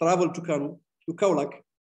that traveled to Kano, to Kaolack,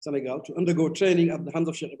 Senegal, to undergo training at the hands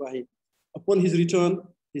of Sheikh Ibrahim. Upon his return,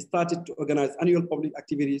 he started to organize annual public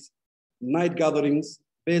activities, night gatherings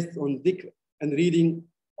based on dhikr and reading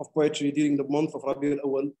of poetry during the month of Rabiul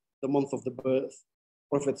Awwal, the month of the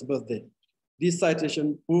Prophet's birthday. This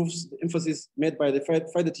citation proves the emphasis made by the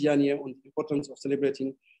Fayda Tijāniyya on the importance of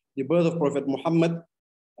celebrating the birth of Prophet Muhammad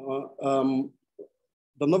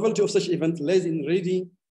The novelty of such event lays in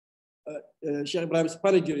reading Sheikh Ibrahim's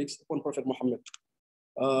panegyrics upon Prophet Muhammad,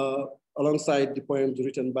 alongside the poems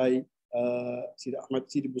written by Sidi Ahmad,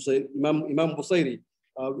 Imam Busayri.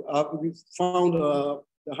 We found a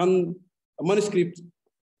manuscript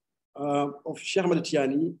of Sheikh Ahmad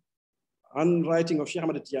Tijāniyya, handwriting of Sheikh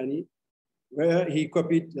Ahmad Tijāniyya, where he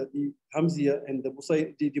copied the Hamziya and the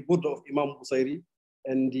Burda of Imam Busayri,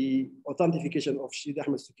 and the authentication of Sidi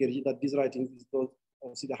Ahmad Sukairji that these writings is those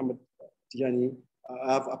of Sidi Ahmad Tijāniyya.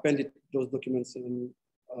 I have appended those documents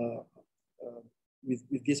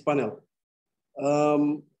with this panel.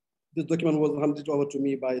 This document was handed over to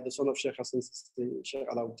me by the son of Sheikh Hassan, Sheikh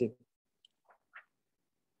Alwaleed.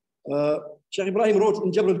 Sheikh Ibrahim wrote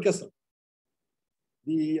in Jabr al-Kasr,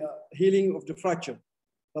 the healing of the fracture,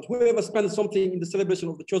 that whoever spends something in the celebration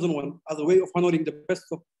of the chosen one as a way of honoring the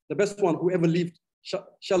best one who ever lived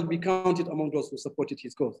shall be counted among those who supported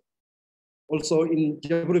his cause. Also in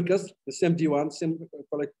Jabr al-Kasr, the same diwan, same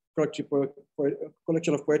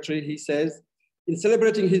collection of poetry, he says, in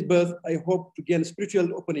celebrating his birth, I hope to gain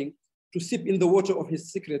spiritual opening to sip in the water of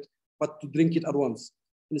his secret, but to drink it at once.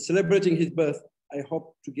 In celebrating his birth, I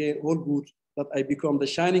hope to gain all good, that I become the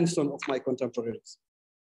shining sun of my contemporaries.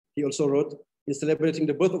 He also wrote, in celebrating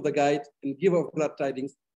the birth of the guide and giver of glad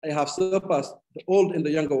tidings, I have surpassed the old and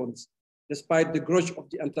the younger ones, despite the grudge of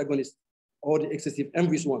the antagonists or the excessive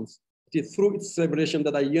envious ones. It is through its celebration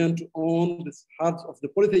that I yearn to own the hearts of the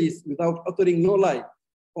polytheists without uttering no lie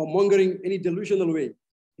or mongering any delusional way.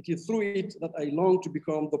 It is through it that I long to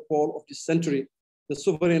become the Paul of this century, the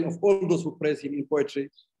sovereign of all those who praise him in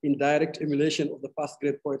poetry, in direct emulation of the past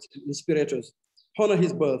great poets and inspirators. Honor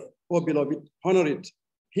his birth, O beloved, honor it.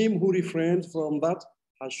 Him who refrains from that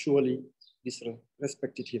has surely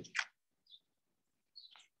disrespected him.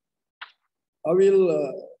 I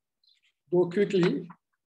will go quickly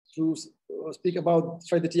to speak about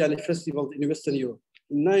Fayda Tijāniyya Festival in Western Europe.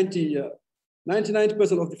 In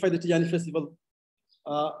 99% of the Fayda Tijāniyya Festival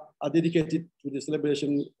are dedicated to the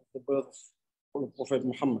celebration of the birth of Prophet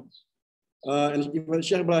Muhammad. And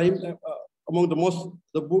Sheikh Ibrahim, among the most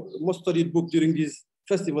studied book during these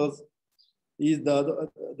festivals is the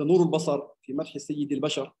Nur al-Basar fi Madh Sayyid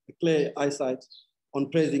al-Bashar, the clear eyesight on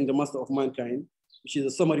praising the master of mankind, which is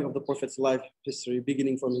a summary of the Prophet's life history,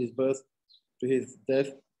 beginning from his birth to his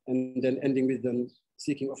death, and then ending with the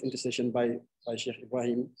seeking of intercession by Sheikh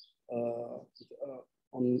Ibrahim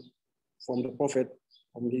from the Prophet,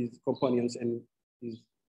 from his companions and his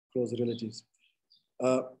close relatives.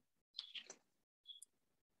 Now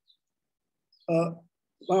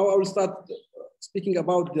I will start speaking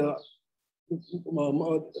about the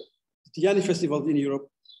Tijānī festivals in Europe,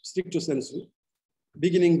 stricto sensu,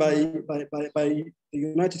 beginning by the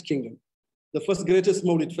United Kingdom. The first greatest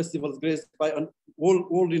Mawlid festival graced by an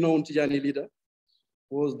world-renowned Tijānī leader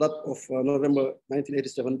was that of November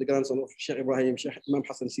 1987. The grandson of Sheikh Ibrahim, Sheikh Imam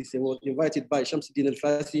Hassan Sisi, was invited by Shamsuddin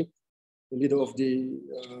al-Farsi, the leader of the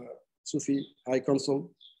Sufi High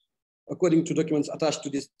Council. According to documents attached to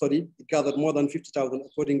this study, it gathered more than 50,000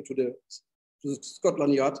 according to the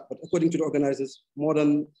Scotland Yard, but according to the organizers, more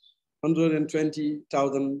than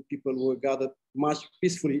 120,000 people were gathered, marched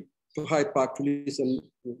peacefully to Hyde Park to listen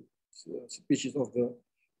to speeches of the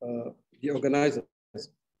organizers.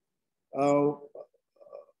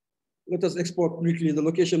 Let us explore quickly the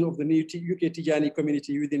location of the new UK Tijānī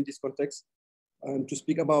community within this context, and to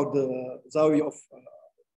speak about the Zawiya of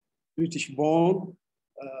British-born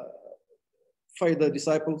Fayda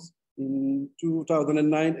disciples. In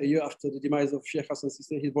 2009, a year after the demise of Sheikh Hassan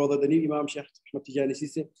Sisi, his brother, the new Imam Sheikh Ahmad Tijānī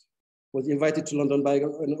Sisi, was invited to London by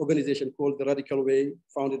an organization called The Radical Way,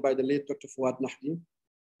 founded by the late Dr. Fuad Nahdi.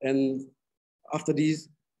 And after this,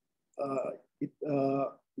 it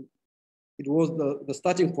was the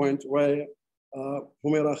starting point where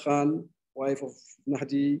Humaira Khan, wife of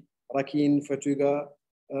Nahdi, Rakin Fatuga,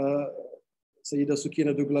 Sayyida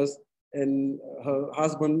Sukina Douglas, and her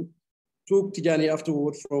husband took Tijānī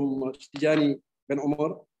afterward from Tijānī Ben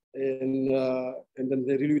Omar, and then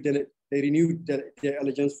they renewed their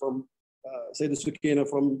allegiance from Sayyida Sukina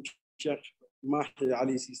from Sheikh Mahi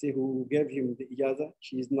Ali Sisi, who gave him the ijaza.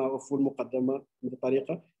 She is now a full muqaddama in the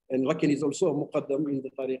tariqa, and Rakin is also a muqaddam in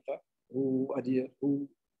the tariqa, who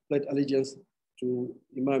pledged allegiance to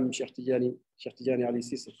Imam Sheikh Tijānī Ali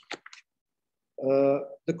Sisi.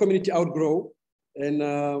 The community outgrew in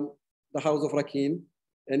the house of Rakin,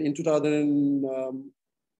 and in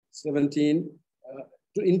 2017,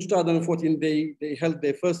 in 2014, they held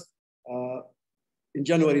their first, in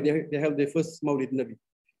January, they held their first Mawlid Nabi.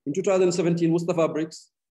 In 2017, Mustafa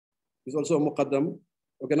Briggs is also a Muqaddam,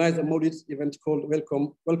 organized a Maulid event called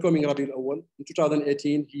Welcoming Rabiul Awwal. In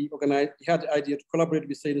 2018, he had the idea to collaborate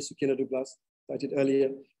with Sayyidah Sukina Douglas, cited earlier,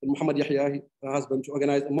 and Muhammad Yahya, her husband, to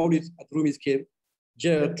organize a Maulid at Rumi's Cave,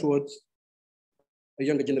 geared towards a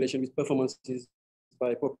younger generation with performances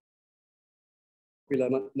by popular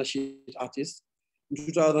nasheed artists. In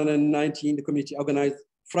 2019, the community organized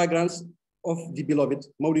Fragrance of the Beloved,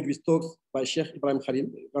 Maulid with talks by Sheikh Ibrahim Khalil,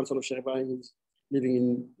 grandson of Sheikh Ibrahim, who's living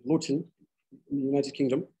in Luton, in the United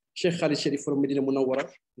Kingdom. Sheikh Khalid Sharif from Medina Munawwara,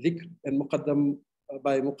 Dhikr, and Muqaddam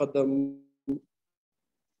by Muqaddam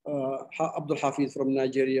Abdul Hafiz from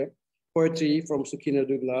Nigeria, poetry from Sukina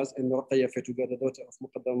Douglas and Raqaya Fetuga, the daughter of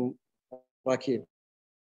Muqaddam Rakib.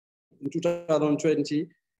 In 2020,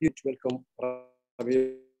 we welcome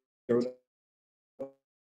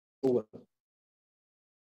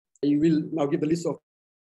I will now give the list of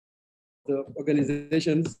the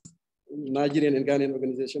organizations, Nigerian and Ghanaian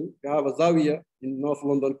organization. We have a Zawiya in North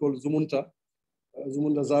London called Zumunta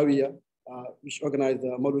Zawiya, which organized the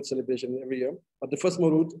Maulud celebration every year. But the first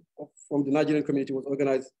Maulud from the Nigerian community was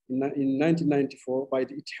organized in 1994 by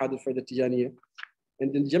the Ittihad al-Fayda Tijāniyya.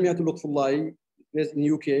 And then Jamiatul Lutfullahi, based in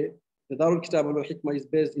UK, the Darul Kitab al-Hikmah is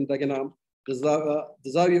based in Dagenham. The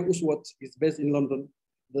Zawiya Uswat is based in London.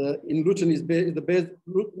 In Luton is the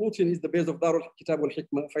base of Darul Kitab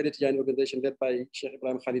al-Hikmah, Fayda Tijāniyya organization led by Sheikh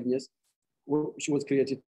Ibrahim Khalid Nias, which was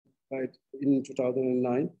created in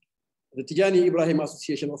 2009. The Tijānī Ibrahim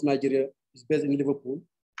Association of Nigeria is based in Liverpool.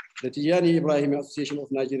 The Tijānī Ibrahim Association of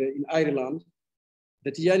Nigeria in Ireland.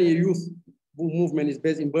 The Tijānī Youth Movement is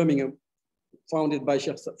based in Birmingham, founded by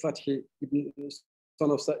Sheikh Fathi,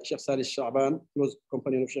 son of Sheikh Salih Sha'ban, close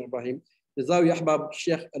companion of Sheikh Ibrahim. The Zawiya Ahbab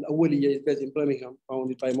Sheikh Al-Awwaliyya is based in Birmingham,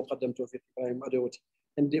 founded by Muqaddam Tawfiq Ibrahim Adawati.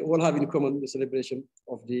 And they all have in common the celebration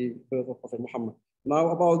of the birth of Prophet Muhammad. Now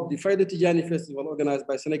about the Fayda Tijāniyya Festival organized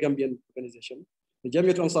by Senegambian organization. The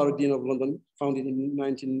Jamiat Ansaruddin of London, founded in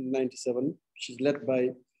 1997, which is led by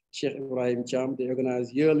Sheikh Ibrahim Cham. They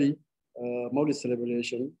organize yearly Maulid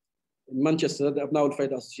celebration. In Manchester, the Abna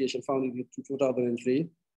al-Fayda Association, founded in 2003.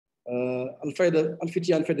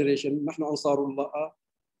 Al-Fitiyan Federation, Nahnu Ansarullah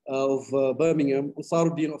of Birmingham,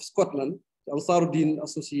 Ansaruddin of Scotland, the Ansaruddin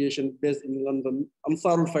Association based in London,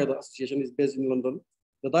 Ansarul Fayda Association is based in London.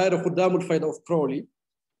 The Daira Khuddamul Fayda of Crawley,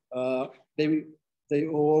 they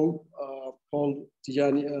all hold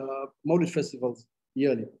Tijānī Maulid festivals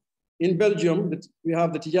yearly. In Belgium, we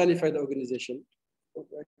have the Tijānī Fayda organization,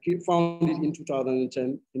 founded in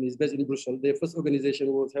 2010 and is based in Brussels. Their first organization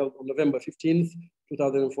was held on November 15th,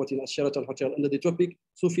 2014 at Sheraton Hotel under the topic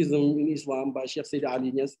Sufism in Islam by Sheikh Sayyid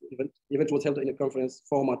Ali Nias. The event was held in a conference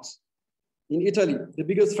format. In Italy, the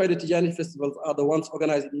biggest Fayda Tijānī festivals are the ones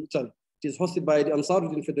organized in Italy. It is hosted by the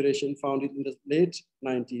Ansaruddin Federation, founded in the late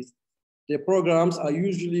 90s. Their programs are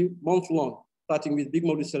usually month-long, starting with big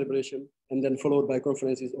Maulid celebration and then followed by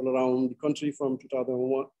conferences all around the country from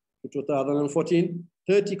 2001 to 2014.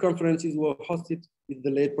 30 conferences were hosted with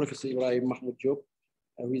the late Professor Ibrahim Mahmoud Diop,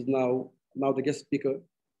 who is now the guest speaker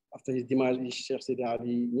after his demise is Sheikh Sayyid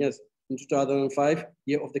Ali Nias. In 2005,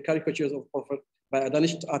 year of the caricatures of Prophet by a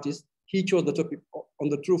Danish artist, he chose the topic on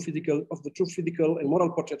the true physical and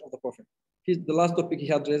moral portrait of the Prophet. The last topic he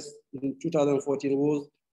addressed in 2014 was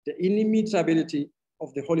the inimitability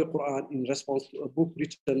of the Holy Quran in response to a book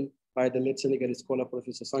written by the late Senegalese scholar,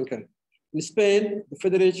 Professor Sankara. In Spain, the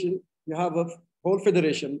federation, you have a whole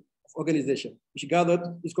federation of organization, which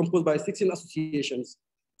is composed by 16 associations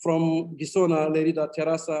from Gisona, Lerida,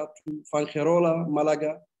 Terrassa to Fuengirola,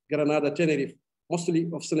 Malaga, Granada, Tenerife, mostly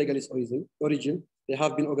of Senegalese origin. They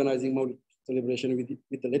have been organizing Maulid celebration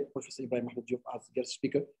with the late Professor Ibrahim Mahmoud Diop as guest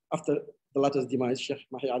speaker. After the latter's demise, Sheikh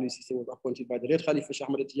Mahi Ali Sisi was appointed by the late Khalifa Sheikh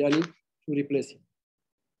Ahmad Tijānī to replace him.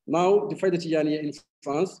 Now, the Fayda Tijāniyya in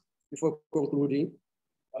France, before concluding,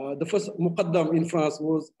 the first Muqaddam in France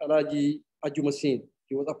was Alhaji Adjoumassine.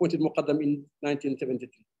 He was appointed Muqaddam in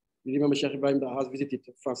 1973. You remember Sheikh Ibrahim that has visited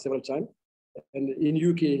France several times. And in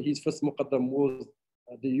UK, his first Muqaddam was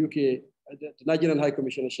the Nigerian High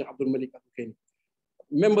Commissioner, Sheikh Abdul Malik Kane.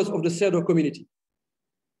 Members of the Sedo community,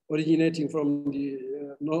 originating from the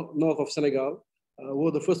north of Senegal,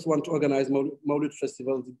 were the first one to organize Maulid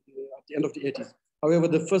festivals at the end of the 80s. However,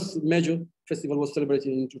 the first major festival was celebrated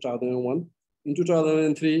in 2001. In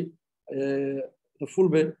 2003, the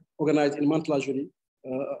Fulbe organized in Mantes-la-Jolie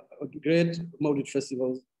a great Maulid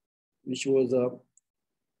festival, which was,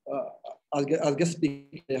 as guest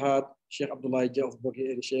speaker, they had Sheikh Abdullah Jah of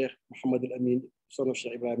Bogi and Sheikh Muhammad Al-Amin, son of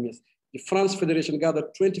Sheikh Ibrahim Nias. The France Federation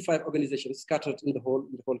gathered 25 organizations scattered in the whole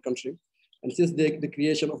country. And since the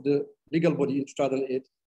creation of the legal body in 2008,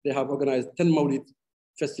 they have organized 10 Maulid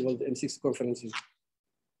festivals and 6 conferences.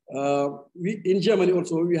 In Germany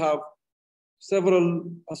also, we have several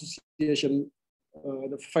associations,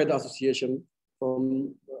 the Fayda Association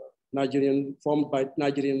from formed by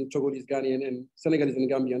Nigerian, Togolese, Ghanaian, and Senegalese and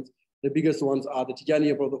Gambians. The biggest ones are the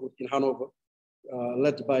Tijāniyya Brotherhood in Hanover,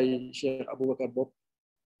 led by Sheikh Boukar Bob,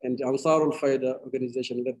 and the Ansarul Fayda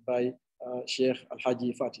organization led by Sheikh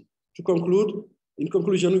Al-Haji Fatih. In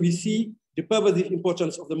conclusion, we see the pervasive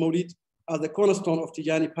importance of the Mawlid as the cornerstone of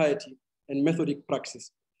Tijānī piety and methodic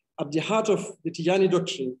praxis. At the heart of the Tijānī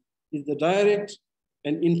doctrine is the direct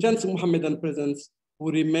and intense Muhammadan presence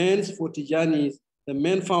who remains for Tijanis the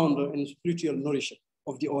main founder and spiritual nourisher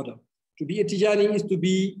of the order. To be a Tijānī is to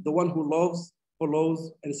be the one who loves,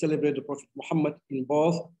 follows, and celebrates the Prophet Muhammad in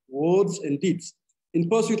both words and deeds. In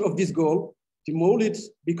pursuit of this goal, the Mawlid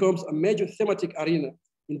becomes a major thematic arena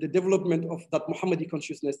in the development of that Muhammadi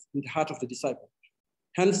consciousness in the heart of the disciple.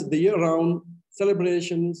 Hence, the year-round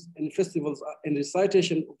celebrations and festivals and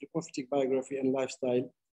recitation of the prophetic biography and lifestyle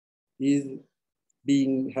is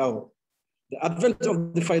being held. The advent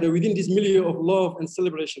of the Fayda within this milieu of love and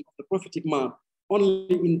celebration of the prophetic man only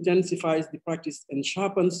intensifies the practice and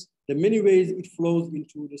sharpens the many ways it flows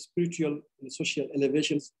into the spiritual and social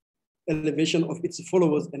elevation of its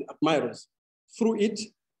followers and admirers. Through it,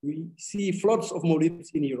 we see floods of Mawlids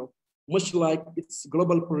in Europe, much like its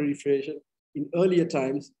global proliferation in earlier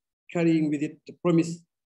times, carrying with it the promise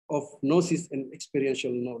of gnosis and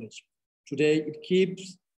experiential knowledge. Today, it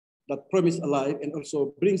keeps that promise alive and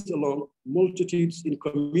also brings along multitudes in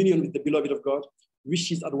communion with the beloved of God,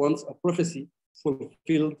 which is at once a prophecy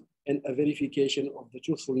fulfilled and a verification of the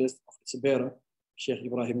truthfulness of its bearer, Sheikh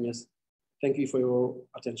Ibrahim Niass. Thank you for your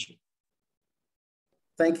attention.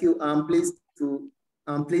 Thank you. I'm pleased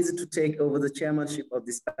to take over the chairmanship of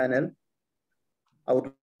this panel. I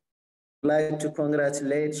would like to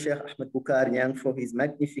congratulate Sheikh Ahmad Boukar Niang for his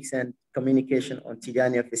magnificent communication on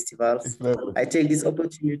Tijāniyya festivals. I take this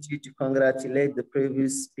opportunity to congratulate the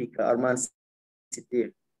previous speaker, Armaan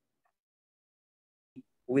Siddiqi,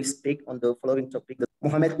 who will speak on the following topic.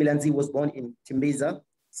 Mohammed Milanzi was born in Timbiza,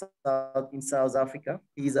 in South Africa.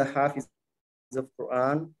 He is a Hafiz of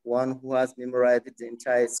Quran, one who has memorized the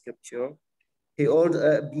entire scripture. He holds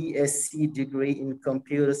a BSc degree in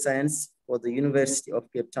computer science for the University of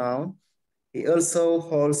Cape Town. He also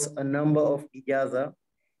holds a number of ijaza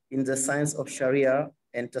in the science of Sharia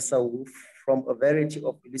and Tasawwuf from a variety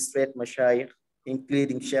of illustrious mashayikh,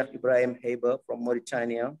 including Sheikh Ibrahim Heiber from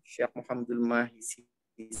Mauritania, Sheikh Mohammed Mahi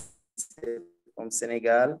from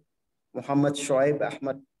Senegal, Muhammad Shoaib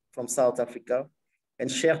Ahmad from South Africa,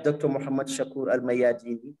 and Sheikh Dr. Muhammad Shakur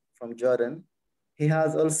Al-Mayadini from Jordan. He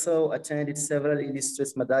has also attended several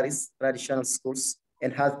illustrious madaris, traditional schools,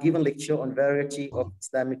 and has given lecture on variety of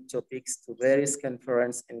Islamic topics to various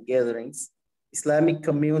conferences and gatherings. Islamic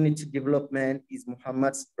community development is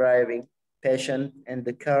Muhammad's driving passion, and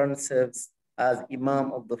the current serves as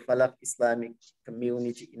Imam of the Falak Islamic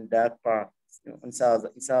community in Dark Park in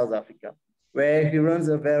South Africa, where he runs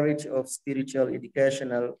a variety of spiritual,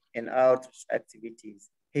 educational, and outreach activities.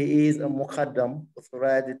 He is a Muqaddam,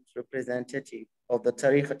 authorized representative of the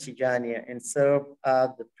Tariqa Tijāniyya, and served as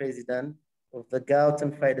the president of the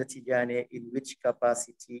Gautam Fayda Tijāniyya, in which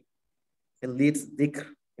capacity he leads dhikr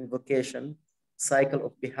invocation cycle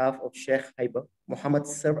on behalf of Sheikh Heiber. Muhammad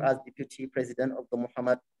served as deputy president of the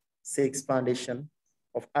Muhammad VI Foundation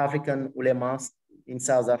of African Ulemas in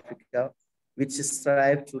South Africa, which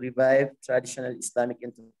strive to revive traditional Islamic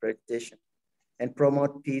interpretation and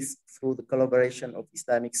promote peace through the collaboration of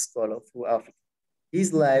Islamic scholars through Africa.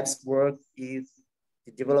 His life's work is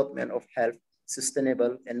the development of health,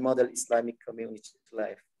 sustainable, and model Islamic community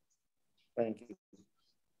life. Thank you.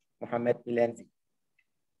 Mohammed Milanzi.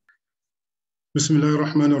 Bismillah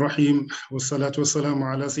ar-Rahman ar-Rahim. Wa salatu wa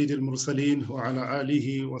salamu ala Sayyidil Mursaleen wa ala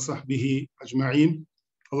alihi wa sahbihi ajma'in.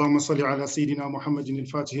 اللهم صل على سيدنا محمد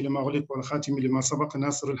الفاتح لما أغلق والخاتم لما سبق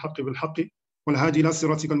ناصر الحق بالحق والهادي إلى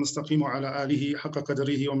صراطك المستقيم وعلى آله حق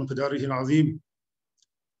قدره ومقداره العظيم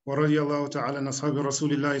ورضي الله تعالى عن أصحاب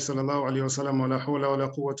رسول الله صلى الله عليه وسلم ولا حول ولا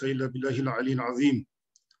قوة إلا بالله العلي العظيم.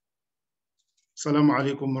 Assalamu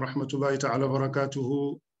alaikum wa rahmatullahi ta'ala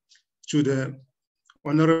barakatuhu. To the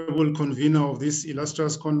honorable convener of this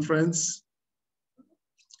illustrious conference,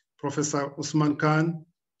 Professor Ousmane Kane,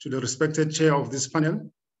 to the respected chair of this panel,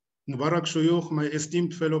 Mubarak Shuyukh, my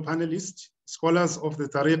esteemed fellow panelists, scholars of the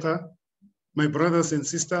Tariqa, my brothers and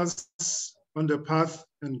sisters on the path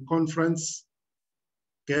and conference,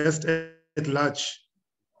 guests at large.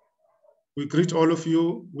 We greet all of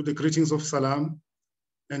you with the greetings of Salam,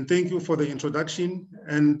 and thank you for the introduction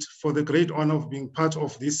and for the great honor of being part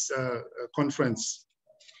of this conference.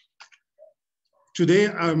 Today,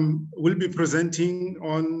 we'll be presenting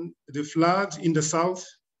on the flood in the south,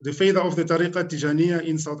 the Fayda of the Tariqa Tijāniyya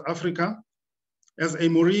in South Africa. As a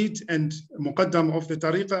murid and muqaddam of the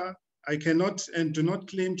Tariqa, I cannot and do not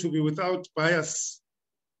claim to be without bias,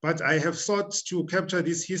 but I have sought to capture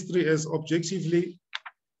this history as objectively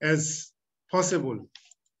as possible.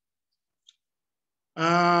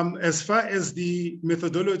 As far as the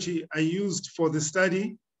methodology I used for the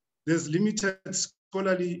study, there's limited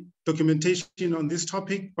scholarly documentation on this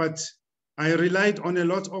topic, but I relied on a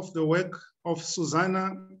lot of the work of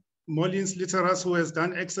Susanna Mollins-Litteras, who has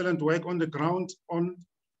done excellent work on the ground on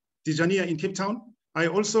Tijāniyya in Cape Town. I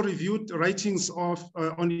also reviewed writings of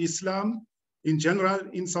on Islam in general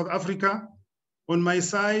in South Africa. On my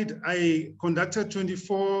side, I conducted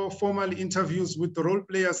 24 formal interviews with the role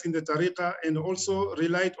players in the Tariqa and also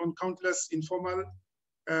relied on countless informal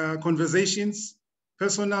conversations,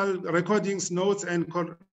 personal recordings, notes, and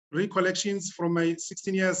recollections from my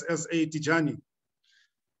 16 years as a Tijānī.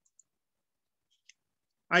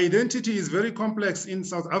 Identity is very complex in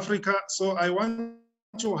South Africa, so I want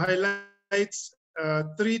to highlight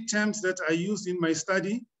 3 terms that I used in my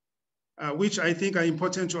study, which I think are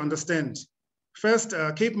important to understand. First,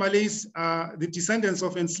 Cape Malays are the descendants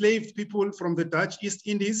of enslaved people from the Dutch East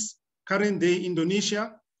Indies, current-day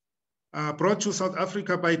Indonesia, brought to South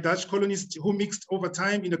Africa by Dutch colonists who mixed over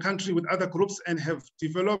time in the country with other groups and have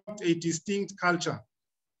developed a distinct culture.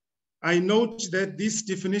 I note that this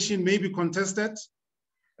definition may be contested.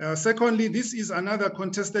 Secondly, this is another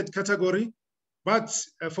contested category, but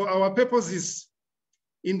for our purposes,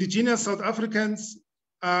 indigenous South Africans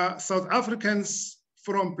are South Africans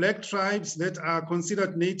from Black tribes that are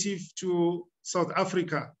considered native to South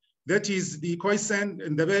Africa. That is the Khoisan,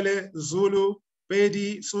 Ndebele, Zulu,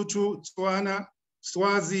 Pedi, Sotho, Tswana,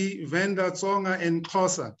 Swazi, Venda, Tsonga, and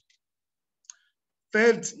Xhosa.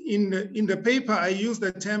 Third, in the paper, I use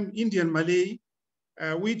the term Indian Malay,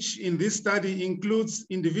 which in this study includes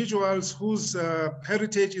individuals whose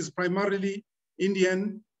heritage is primarily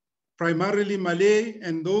Indian, primarily Malay,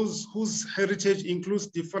 and those whose heritage includes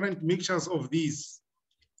different mixtures of these.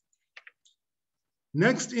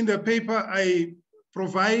 Next, in the paper, I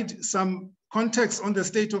provide some context on the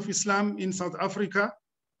state of Islam in South Africa.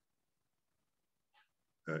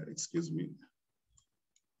 Excuse me.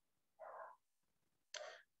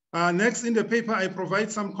 Next, in the paper, I provide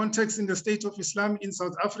some context in the state of Islam in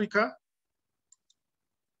South Africa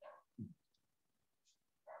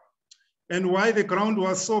and why the ground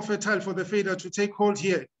was so fertile for the Fayda to take hold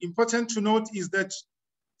here. Important to note is that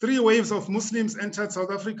 3 waves of Muslims entered South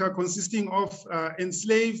Africa, consisting of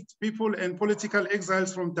enslaved people and political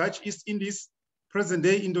exiles from Dutch East Indies,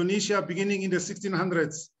 present-day Indonesia, beginning in the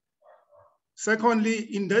 1600s.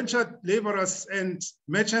 Secondly, indentured laborers and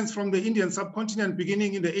merchants from the Indian subcontinent,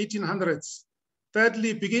 beginning in the 1800s.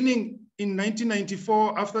 Thirdly, beginning in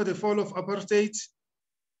 1994, after the fall of apartheid,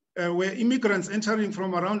 were immigrants entering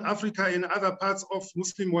from around Africa and other parts of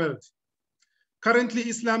Muslim world. Currently,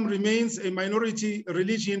 Islam remains a minority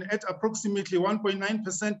religion at approximately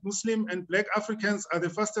 1.9% Muslim, and Black Africans are the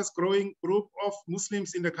fastest growing group of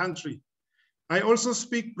Muslims in the country. I also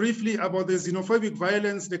speak briefly about the xenophobic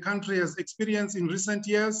violence the country has experienced in recent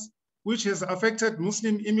years, which has affected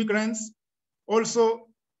Muslim immigrants. Also,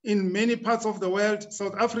 in many parts of the world,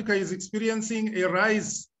 South Africa is experiencing a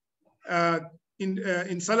rise in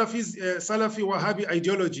Salafi Wahhabi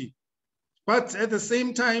ideology. But at the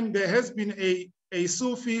same time, there has been a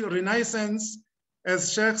Sufi renaissance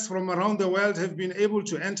as sheikhs from around the world have been able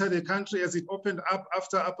to enter the country as it opened up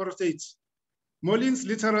after apartheid.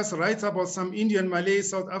 Mollins-Litteras writes about some Indian, Malay,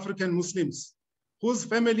 South African Muslims whose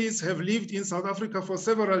families have lived in South Africa for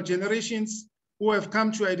several generations, who have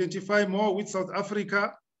come to identify more with South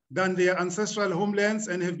Africa than their ancestral homelands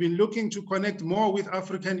and have been looking to connect more with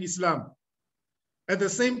African Islam. At the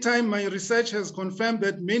same time, my research has confirmed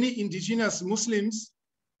that many indigenous Muslims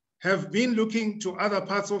have been looking to other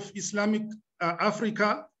parts of Islamic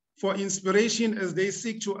Africa for inspiration as they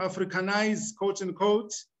seek to Africanize, quote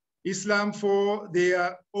unquote, Islam for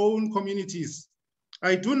their own communities.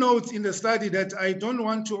 I do note in the study that I don't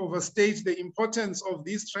want to overstate the importance of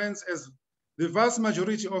these trends, as the vast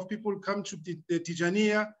majority of people come to the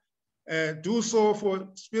Tijāniyya do so for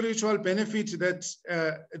spiritual benefit that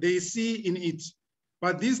they see in it.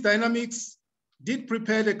 But these dynamics did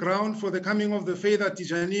prepare the ground for the coming of the Fayda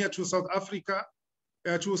Tijāniyya to South Africa,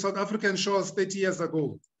 to South African shores 30 years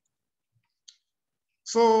ago.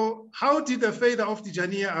 So how did the Fayda of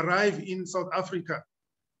Tijāniyya arrive in South Africa?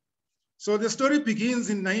 So the story begins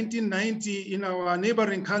in 1990 in our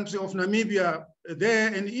neighboring country of Namibia. There,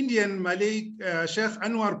 an Indian Malay Sheikh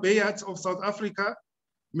Anwar Bayat of South Africa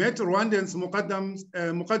met Rwandans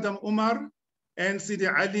Muqaddam Umar and Sidi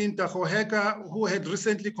Ali Ntahoheka, who had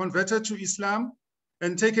recently converted to Islam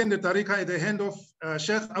and taken the tariqa at the hand of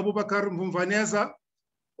Sheikh Abubakar Mumvaneza,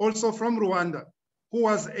 also from Rwanda, who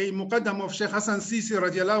was a Muqaddam of Sheikh Hassan Sisi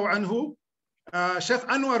radiallahu anhu. Sheikh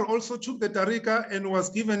Anwar also took the tariqa and was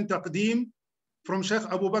given taqdeem from Sheikh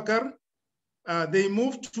Abubakar. They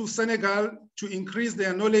moved to Senegal to increase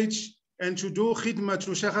their knowledge and to do khidmah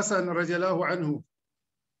to Sheikh Hassan radiallahu anhu.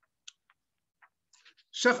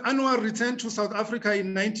 Sheikh Anwar returned to South Africa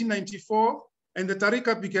in 1994, and the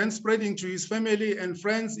tariqa began spreading to his family and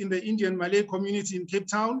friends in the Indian Malay community in Cape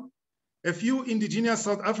Town. A few indigenous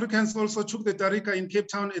South Africans also took the tariqa in Cape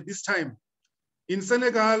Town at this time. In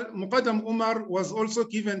Senegal, Muqaddam Umar was also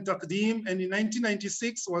given taqdeem, and in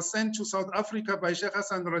 1996 was sent to South Africa by Sheikh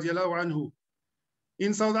Hassan radiallahu anhu.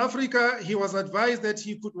 In South Africa, he was advised that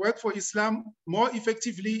he could work for Islam more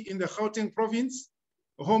effectively in the Gauteng province,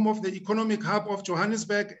 home of the economic hub of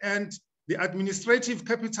Johannesburg and the administrative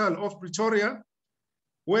capital of Pretoria,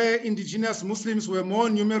 where indigenous Muslims were more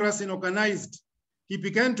numerous and organized. He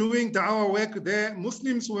began doing da'wah work there.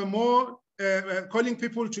 Muslims were more calling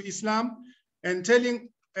people to Islam and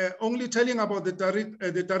only telling about the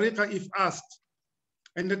tariqa if asked.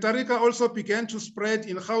 And the tariqa also began to spread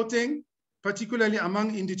in Gauteng, particularly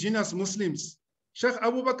among indigenous Muslims. Sheikh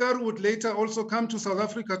Abu Bakr would later also come to South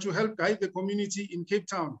Africa to help guide the community in Cape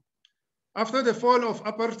Town. After the fall of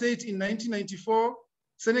apartheid in 1994,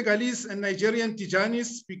 Senegalese and Nigerian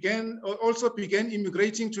Tijanis also began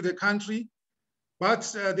immigrating to the country,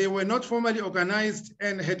 but they were not formally organized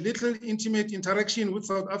and had little intimate interaction with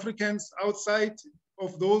South Africans outside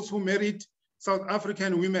of those who married South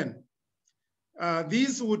African women.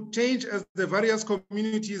 These would change as the various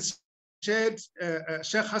communities shared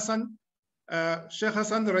Sheikh Hassan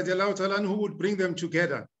radiallahu ta'ala, who would bring them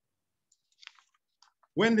together.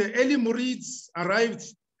 When the early Murids arrived,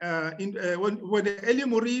 when the early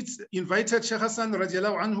Murids invited Sheikh Hassan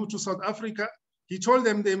radiallahu anhu to South Africa, he told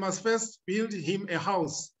them they must first build him a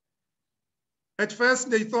house. At first,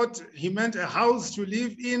 they thought he meant a house to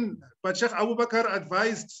live in, but Sheikh Abu Bakr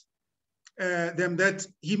advised them that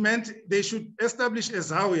he meant they should establish a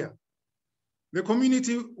zawiya. The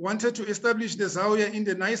community wanted to establish the zawiya in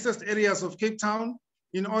the nicest areas of Cape Town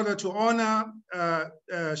in order to honor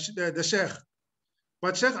the Sheikh.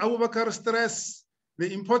 But Sheikh Abu Bakr stressed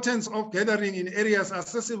the importance of gathering in areas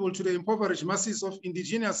accessible to the impoverished masses of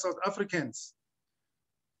indigenous South Africans.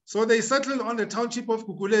 So they settled on the township of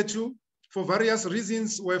Guguletu for various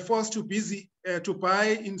reasons, were forced to buy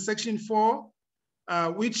in Section 4,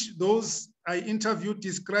 which those I interviewed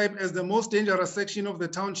described as the most dangerous section of the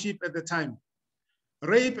township at the time.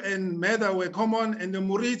 Rape and murder were common, and the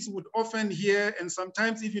Murids would often hear and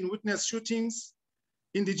sometimes even witness shootings.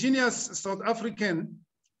 Indigenous South African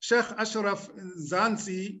Sheikh Ashraf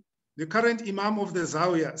Zanzi, the current Imam of the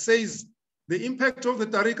Zawiya, says the impact of the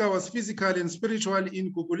tariqa was physical and spiritual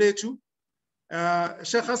in Guguletu.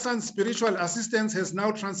 Sheikh Hassan's spiritual assistance has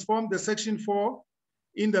now transformed the Section 4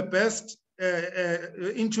 into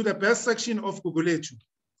the best section of Guguletu.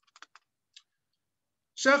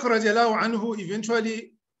 Sheikh radiallahu anhu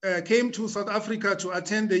eventually came to South Africa to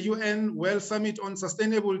attend the UN World Summit on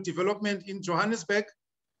Sustainable Development in Johannesburg.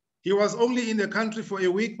 He was only in the country for a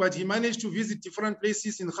week, but he managed to visit different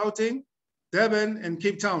places in Gauteng, Durban, and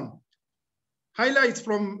Cape Town. Highlights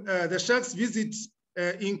from the Sheikh's visit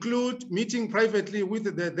include meeting privately with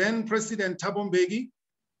the then President Thabo Mbeki.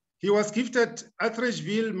 He was gifted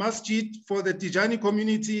Atteridgeville Masjid for the Tijānī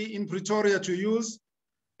community in Pretoria to use,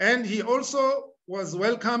 and he also was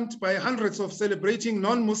welcomed by hundreds of celebrating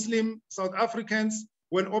non-Muslim South Africans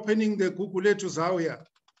when opening the Guguletu Zawiya,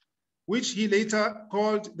 which he later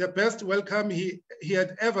called the best welcome he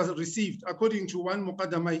had ever received, according to one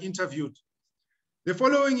Muqaddam I interviewed. The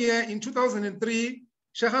following year, in 2003,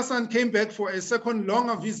 Sheikh Hassan came back for a second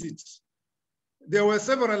longer visit. There were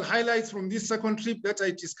several highlights from this second trip that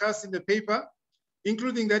I discussed in the paper,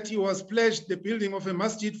 including that he was pledged the building of a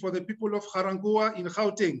masjid for the people of Garangua in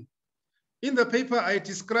Gauteng. In the paper, I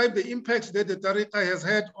described the impact that the tariqa has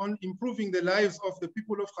had on improving the lives of the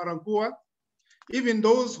people of Garangua, even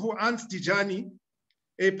those who aren't Tijānī,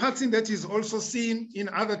 a pattern that is also seen in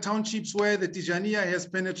other townships where the Tijāniyya has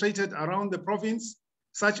penetrated around the province,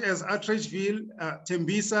 such as Atteridgeville,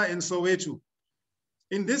 Tembisa, and Soweto.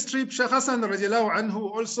 In this trip, Sheikh Hassan radiallahu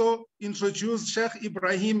anhu also introduced Sheikh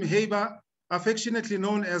Ibrahim Heiba, affectionately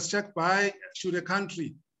known as Sheikh Bai, to the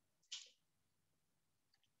country.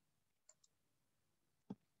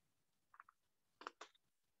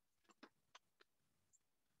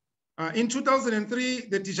 In 2003,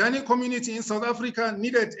 the Tijānī community in South Africa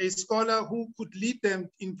needed a scholar who could lead them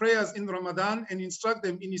in prayers in Ramadan and instruct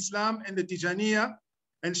them in Islam and the Tijāniyya.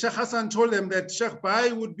 And Sheikh Hassan told them that Sheikh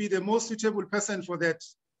Bai would be the most suitable person for that.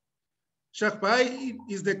 Sheikh Bai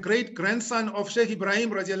is the great grandson of Sheikh Ibrahim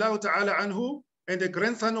radiallahu ta'ala anhu and the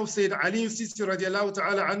grandson of Sayyid Ali Sisi radiallahu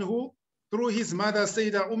ta'ala anhu through his mother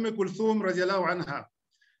Sayyida Kulthum radiallahu anha.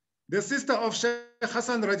 The sister of Sheikh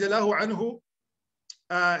Hassan radiallahu anhu,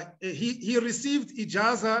 he received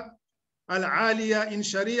Ijaza al-Aliya in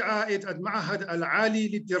Sharia at Al-Ma'had al-Ali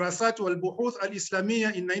lid-Dirasat wal-Buhuth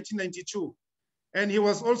al-Islamiyya in 1992. And he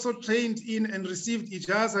was also trained in and received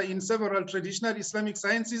Ijaza in several traditional Islamic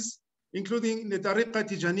sciences, including the Fayda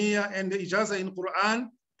Tijāniyya and the Ijaza in Quran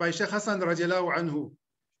by Sheikh Hassan radiallahu anhu.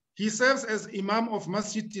 He serves as Imam of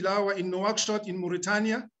Masjid Tilawa in Nouakchott in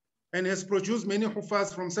Mauritania and has produced many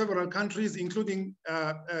hufaz from several countries, including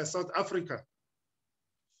South Africa.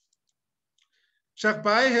 Sheikh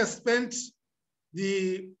Bai has spent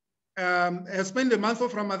the month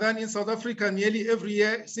of Ramadan in South Africa nearly every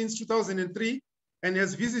year since 2003 and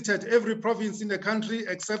has visited every province in the country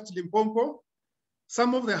except Limpopo.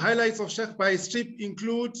 Some of the highlights of Sheikh Bai's trip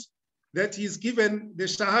include that he's given the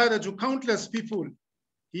Shahada to countless people.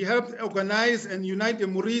 He helped organize and unite the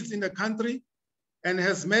Murids in the country and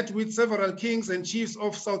has met with several kings and chiefs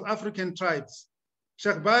of South African tribes.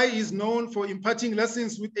 Sheikh Bai is known for imparting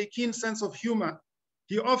lessons with a keen sense of humor.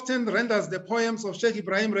 He often renders the poems of Sheikh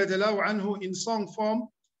Ibrahim radiallahu anhu in song form,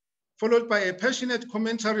 followed by a passionate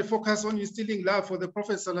commentary focused on instilling love for the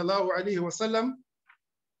Prophet sallallahu alaihi wasallam.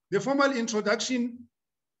 The formal introduction,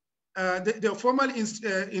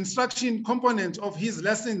 instruction component of his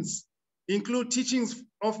lessons include teachings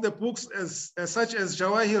of the books such as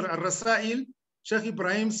Jawahir al-Rasail, Sheikh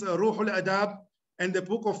Ibrahim's Ruh al-Adab, and the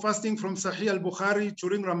book of fasting from Sahih al-Bukhari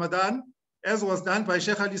during Ramadan, as was done by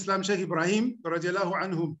Sheikh al-Islam Sheikh Ibrahim radiallahu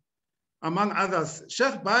anhum, among others.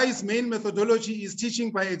 Sheikh Bai's main methodology is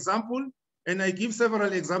teaching by example, and I give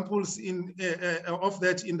several examples of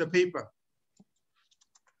that in the paper.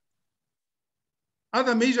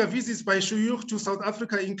 Other major visits by Shuyukh to South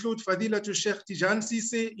Africa include Fadila to Sheikh Tijānī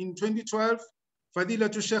Sisi in 2012, Fadila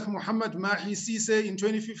to Sheikh Muhammad Mahi Sisi in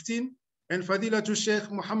 2015, and Fadila to Sheikh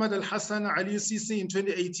Muhammad Al-Hassan Ali Sisi in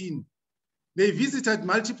 2018. They visited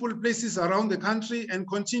multiple places around the country and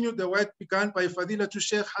continued the work begun by Fadila to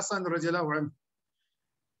Sheikh Hassan radiallahu anhu.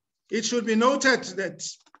 It should be noted that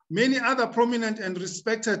many other prominent and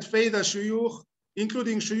respected Fayda Shuyukh,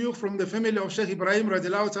 including Shuyukh from the family of Sheikh Ibrahim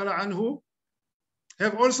radiallahu ta'ala anhu,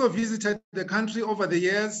 have also visited the country over the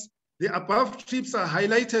years. The above trips are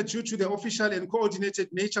highlighted due to the official and coordinated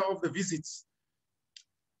nature of the visits.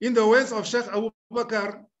 In the words of Sheikh Abu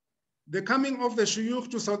Boukar, the coming of the Shuyukh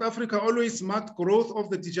to South Africa always marked growth of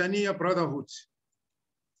the Tijāniyya brotherhood.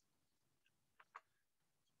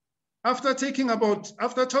 After talking about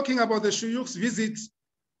the Shuyukh's visit,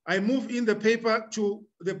 I move in the paper to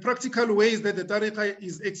the practical ways that the tariqah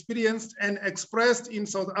is experienced and expressed in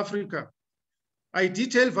South Africa. I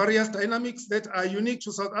detail various dynamics that are unique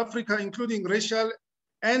to South Africa, including racial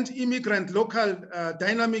and immigrant local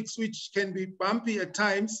dynamics, which can be bumpy at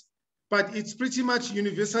times, but it's pretty much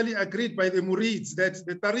universally agreed by the Murids that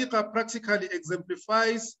the tariqah practically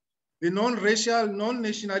exemplifies the non-racial,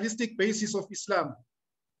 non-nationalistic basis of Islam,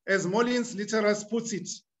 as Molins Literas puts it.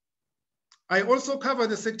 I also cover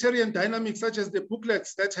the sectarian dynamics, such as the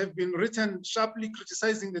booklets that have been written sharply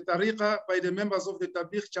criticizing the tariqah by the members of the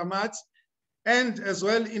Tabligh Jamaat, and as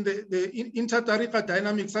well in the inter-tariqah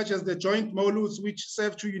dynamics, such as the joint mawluds, which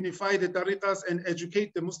serve to unify the tariqahs and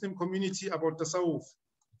educate the Muslim community about tasawwuf.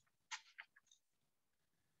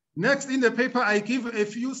 Next in the paper, I give a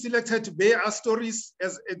few selected bay'ah stories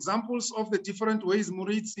as examples of the different ways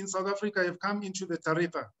Murids in South Africa have come into the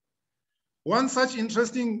tariqah. One such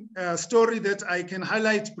interesting story that I can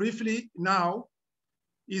highlight briefly now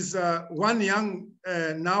is one young,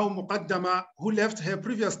 now muqaddama, who left her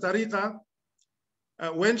previous tariqah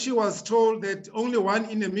when she was told that only 1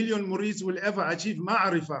 in a million Murids will ever achieve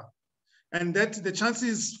ma'arifah, and that the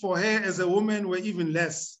chances for her as a woman were even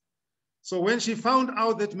less. So when she found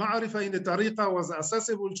out that ma'arifah in the tariqah was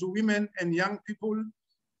accessible to women and young people,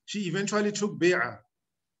 she eventually took bay'ah.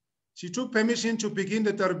 She took permission to begin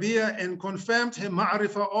the tarbiyah and confirmed her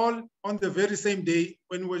ma'arifah all on the very same day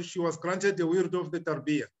when she was granted the wird of the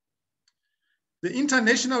tarbiyah. The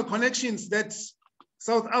international connections that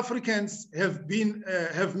South Africans have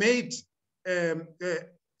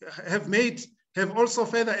also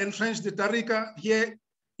further entrenched the tariqah here,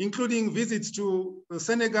 including visits to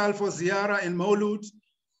Senegal for ziyarah and Maulud,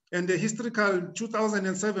 and the historical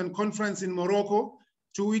 2007 conference in Morocco,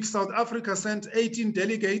 to which South Africa sent 18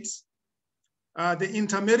 delegates, the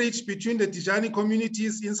intermarriage between the Tijānī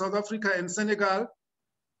communities in South Africa and Senegal,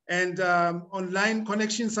 and online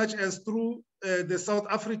connections such as through the South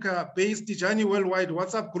Africa-based Tijānī Worldwide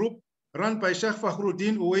WhatsApp group run by Sheikh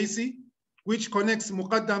Fakhruddin Uwaisi, which connects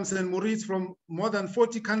muqaddams and murids from more than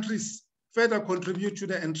 40 countries, further contribute to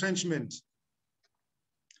the entrenchment.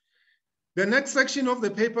 The next section of the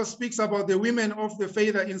paper speaks about the women of the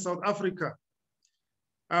Fayda in South Africa.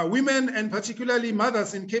 Women, and particularly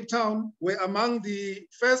mothers in Cape Town, were among the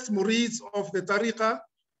first murids of the tariqa,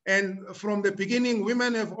 and from the beginning,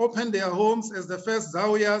 women have opened their homes as the first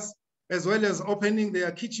zawiyas, as well as opening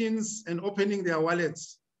their kitchens and opening their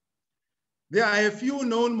wallets. There are a few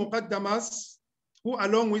known muqaddamas who,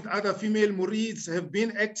 along with other female murids, have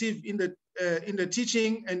been active in the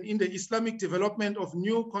teaching and in the Islamic development of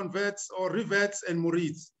new converts or reverts and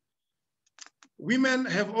murids. Women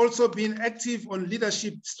have also been active on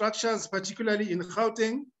leadership structures, particularly in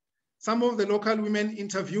Gauteng. Some of the local women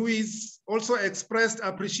interviewees also expressed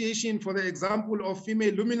appreciation for the example of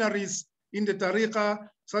female luminaries in the tariqa,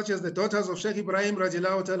 such as the daughters of Sheikh Ibrahim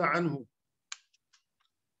radiallahu ta'ala anhu.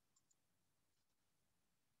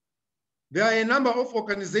 There are a number of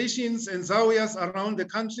organizations and zawiyas around the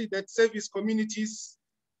country that service communities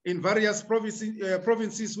in various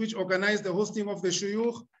provinces which organize the hosting of the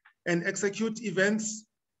shuyukh and execute events.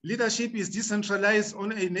 Leadership is decentralized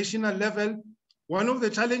on a national level. One of the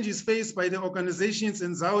challenges faced by the organizations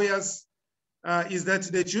and zawiyas is that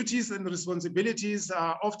the duties and responsibilities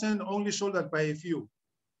are often only shouldered by a few.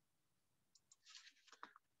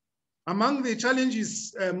 Among the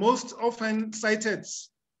challenges most often cited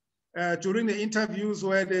during the interviews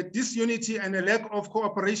were the disunity and a lack of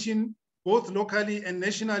cooperation, both locally and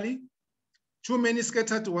nationally, too many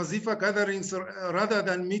scattered wazifa gatherings rather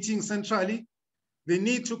than meeting centrally, the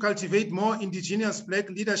need to cultivate more indigenous Black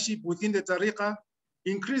leadership within the tariqa,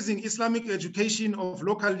 increasing Islamic education of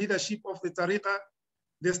local leadership of the tariqa,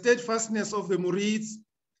 the steadfastness of the murids,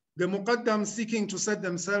 the muqaddams seeking to set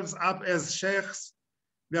themselves up as sheikhs,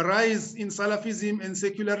 the rise in Salafism and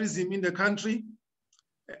secularism in the country,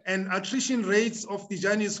 and attrition rates of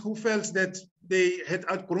Tijanis who felt that they had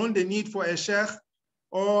outgrown the need for a sheikh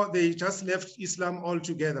or they just left Islam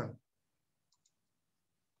altogether.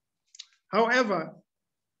 However,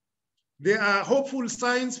 there are hopeful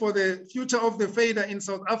signs for the future of the Fayda in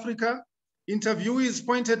South Africa. Interviewees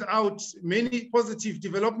pointed out many positive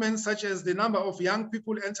developments, such as the number of young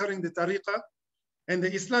people entering the tariqa and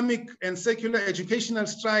the Islamic and secular educational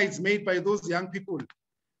strides made by those young people.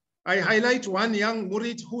 I highlight one young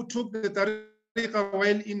murid who took the tariqa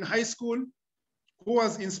while in high school, who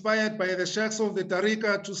was inspired by the sheikhs of the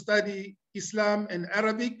tariqa to study Islam and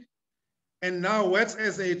Arabic, and now works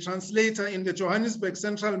as a translator in the Johannesburg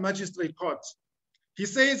Central Magistrate Court. He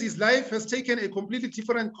says his life has taken a completely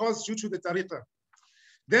different course due to the tariqa.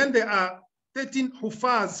 Then there are 13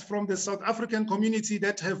 hufaz from the South African community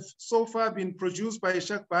that have so far been produced by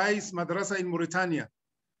Sheikh Bai's Madrasa in Mauritania.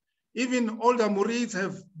 Even older murids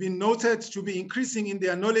have been noted to be increasing in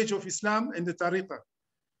their knowledge of Islam and the tariqa.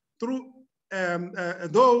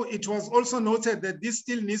 Though it was also noted that this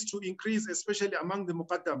still needs to increase, especially among the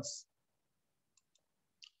muqaddams.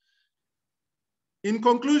 In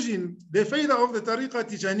conclusion, the Fayda of the Tariqa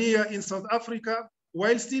Tijāniyya in South Africa,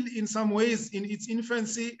 while still in some ways in its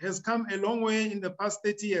infancy, has come a long way in the past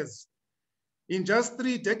 30 years. In just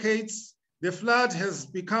 3 decades, the flood has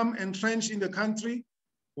become entrenched in the country.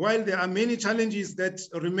 While there are many challenges that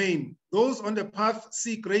remain, those on the path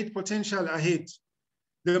see great potential ahead.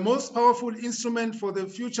 The most powerful instrument for the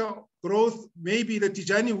future growth may be the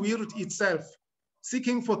Tijānī Wird itself,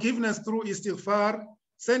 seeking forgiveness through istighfar,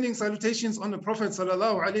 sending salutations on the Prophet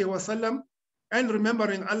ﷺ, and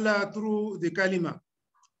remembering Allah through the kalima.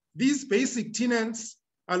 These basic tenets,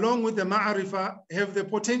 along with the ma'arifah, have the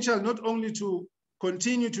potential not only to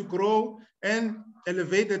continue to grow and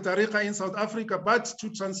elevate the tariqa in South Africa, but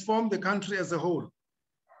to transform the country as a whole.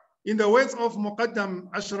 In the words of Muqaddam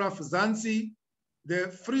Ashraf Zansi, the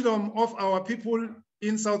freedom of our people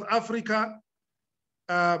in South Africa,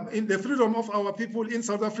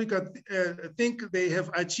 think they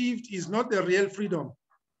have achieved is not the real freedom.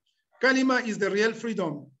 Kalima is the real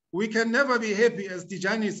freedom. We can never be happy as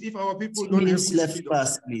Tijanis if our people don't have this left freedom.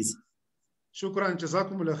 pass, please. Shukran,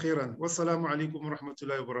 jazakumullah khairan. Wassalamu alaikum wa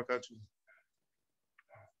rahmatullahi wa barakatuh.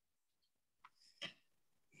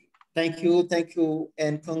 Thank you,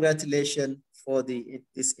 and congratulations for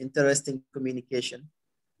this interesting communication.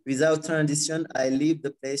 Without transition, I leave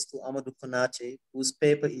the place to Amadu Kunateh, whose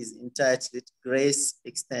paper is entitled Grace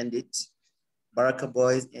Extended, Baraka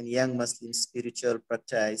Boys and Young Muslim Spiritual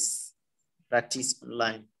Practice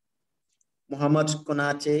Online. Muhammad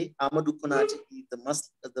Kunateh, Amadu Kunateh is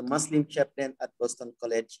the Muslim chaplain at Boston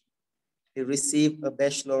College. He received a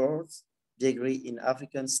bachelor's degree in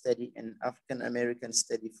African Study and African American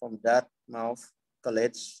Study from Dartmouth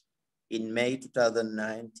College in May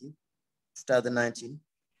 2019.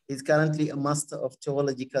 He's currently a Master of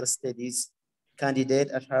Theological Studies candidate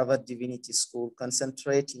at Harvard Divinity School,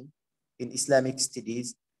 concentrating in Islamic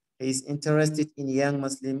studies. He is interested in young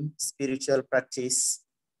Muslim spiritual practice,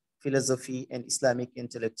 philosophy, and Islamic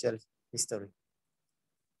intellectual history.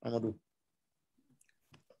 Amadu.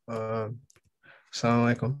 Assalamu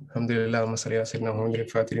alaikum. Alhamdulillah, wa salli ala sayyidina Muhammadin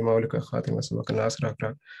al-Fatih lima ulika khatim wa sabaq an-nasr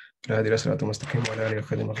akrak ila hadi rasulatul mustaqim wa ala alihi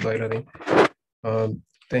khadim afdal.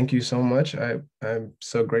 Thank you so much. I'm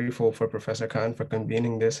so grateful for Professor Khan for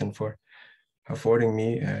convening this and for affording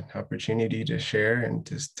me an opportunity to share and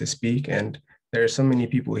to speak. And there are so many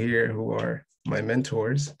people here who are my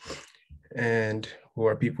mentors and who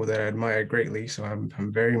are people that I admire greatly. So I'm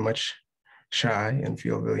very much shy and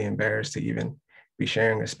feel really embarrassed to even be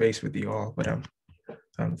sharing a space with you all, but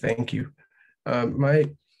thank you. My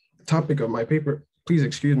topic of my paper, please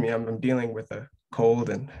excuse me, I'm dealing with a cold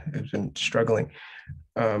and I've been struggling.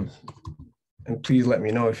 And please let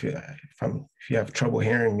me know if you have trouble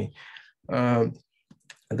hearing me.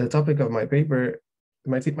 The topic of my paper,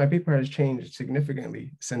 my paper has changed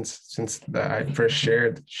significantly since I first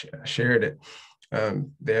shared it.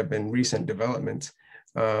 There have been recent developments,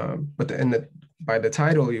 but by the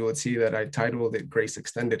title, you would see that I titled it Grace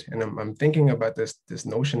Extended. And I'm thinking about this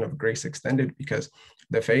notion of grace extended because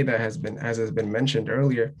the Fayda as has been mentioned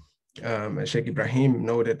earlier, Sheikh Ibrahim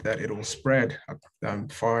noted that it will spread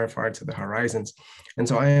far, far to the horizons. And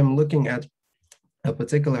so I am looking at a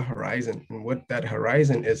particular horizon, and what that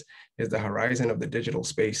horizon is the horizon of the digital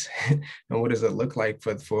space. And what does it look like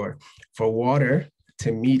for water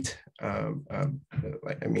to meet, to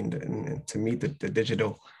meet the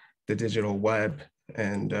digital web,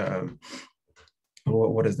 and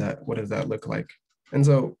what does that look like? And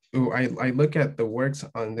so I look at the works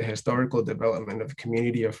on the historical development of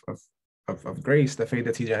community of grace, the Fayda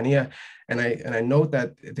Tijāniyya, and I note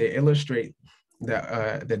that they illustrate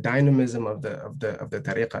the dynamism of the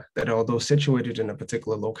tariqa, that although situated in a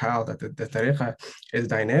particular locale, that the tariqa is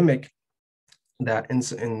dynamic, that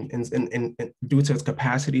due to its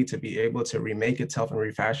capacity to be able to remake itself and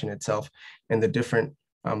refashion itself in the different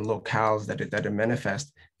locales that it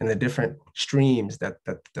manifests, and the different streams that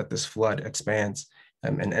this flood expands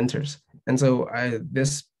and enters. And so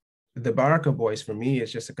the Baraka Boys for me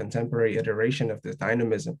is just a contemporary iteration of this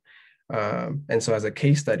dynamism. And so as a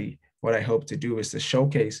case study, what I hope to do is to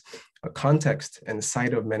showcase a context and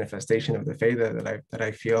site of manifestation of the Fayda that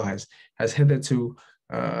I feel has hitherto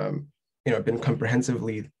been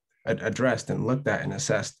comprehensively addressed and looked at and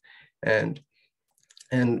assessed. And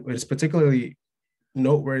it's particularly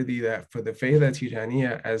noteworthy that for the Fayda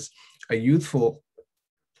Tijāniyya as a youthful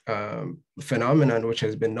phenomenon, which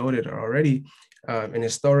has been noted already, an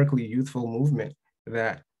historically youthful movement,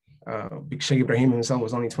 that Sheikh Ibrahim himself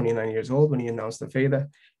was only 29 years old when he announced the Fayda,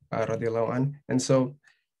 radiallahu an. And so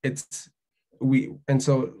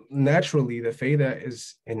naturally the Fayda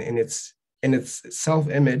is in its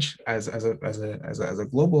self-image as a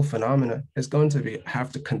global phenomena is going to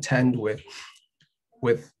have to contend with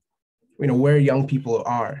where young people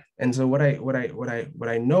are. And so what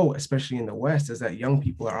I know, especially in the West, is that young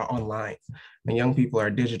people are online and young people are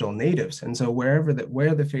digital natives. And so where the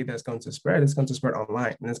Fayda is going to spread, it's going to spread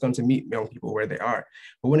online, and it's going to meet young people where they are.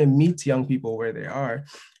 But when it meets young people where they are,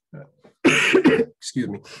 excuse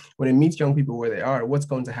me, when it meets young people where they are, what's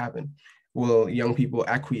going to happen? Will young people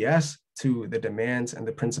acquiesce to the demands and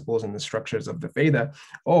the principles and the structures of the Fayda,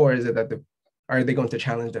 or is it that are they going to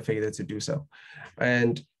challenge the Fayda to do so?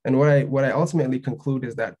 And what I ultimately conclude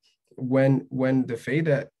is that when the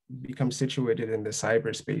Fayda becomes situated in the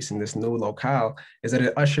cyberspace, in this new locale, is that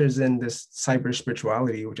it ushers in this cyber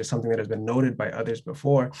spirituality, which is something that has been noted by others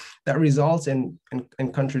before, that results in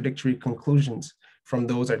contradictory conclusions from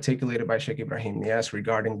those articulated by Sheikh Ibrahim Niyas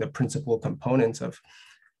regarding the principal components of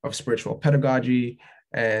spiritual pedagogy,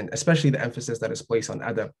 and especially the emphasis that is placed on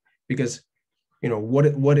adab, because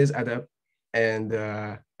what is adab, and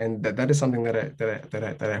that is something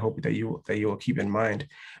that I hope that you will keep in mind.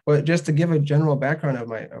 But just to give a general background of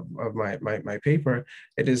my paper,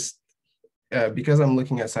 it is because I'm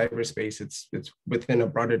looking at cyberspace, it's within a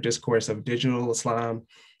broader discourse of digital Islam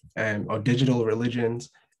or digital religions,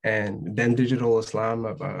 and then digital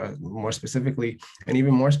Islam more specifically. And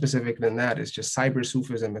even more specific than that is just cyber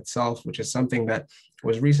Sufism itself, which is something that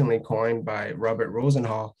was recently coined by Robert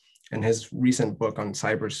Rosenhall in his recent book on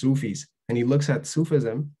cyber Sufis. And he looks at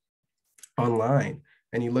Sufism online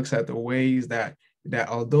and he looks at the ways that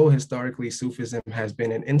although historically Sufism has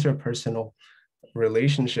been an interpersonal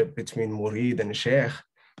relationship between murid and sheikh,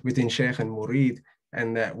 between sheikh and murid,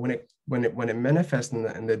 and that when it manifests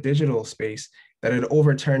in the digital space, that it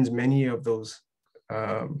overturns many of those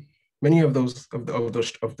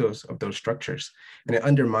structures, and it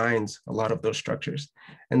undermines a lot of those structures.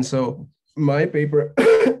 And so my paper,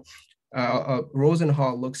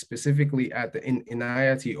 Rosenhall looks specifically at the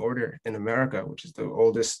Inayati order in America, which is the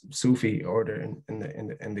oldest Sufi order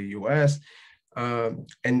in the U.S. And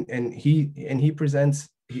he presents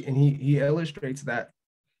and he illustrates that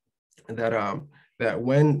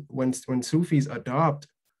when Sufis adopt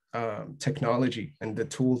technology and the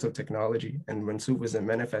tools of technology, and when Sufism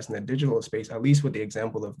manifests in the digital space, at least with the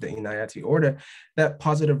example of the Inayati order, that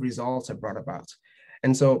positive results are brought about.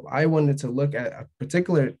 And so I wanted to look at a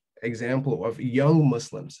particular example of young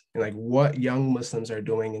Muslims, and like what young Muslims are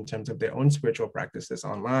doing in terms of their own spiritual practices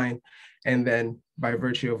online. And then by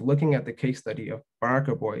virtue of looking at the case study of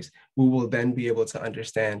Baraka boys, we will then be able to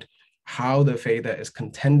understand how the Fayda is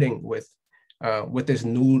contending with this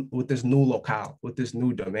new locale, with this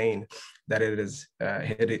new domain that it is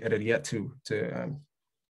yet to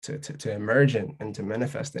emerge in and to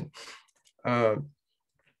manifest in.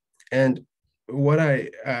 And what I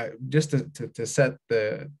just to set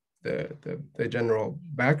the general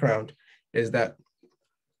background is that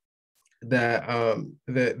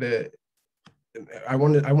I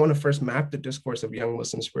want to first map the discourse of young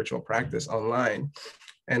Muslim spiritual practice online,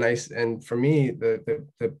 and for me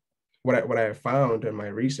what I have found in my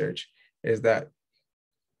research is that,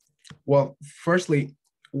 well, firstly,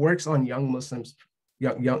 works on young Muslims,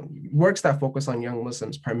 works that focus on young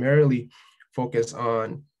Muslims primarily focus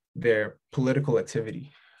on their political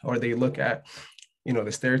activity, or they look at, the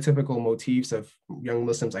stereotypical motifs of young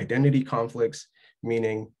Muslims' identity conflicts,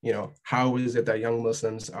 meaning, how is it that young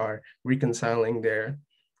Muslims are reconciling their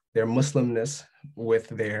Muslimness with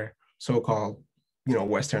their so-called,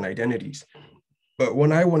 Western identities. But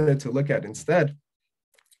what I wanted to look at instead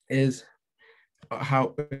is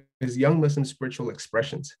how is young Muslim spiritual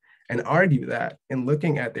expressions, and argue that in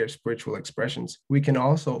looking at their spiritual expressions, we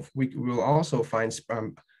will also find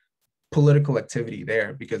political activity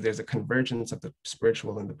there, because there's a convergence of the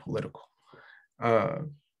spiritual and the political.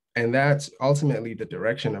 And that's ultimately the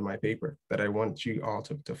direction of my paper that I want you all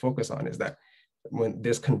to focus on, is that when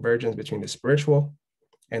there's convergence between the spiritual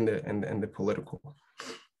and the political.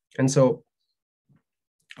 And so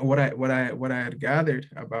what I had gathered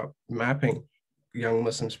about mapping young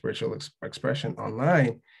Muslim spiritual expression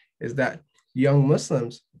online is that young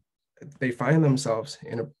Muslims, they find themselves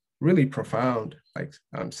in a really profound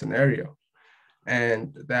scenario,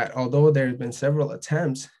 and that although there have been several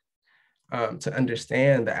attempts to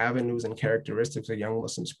understand the avenues and characteristics of young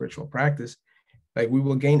Muslim spiritual practice, we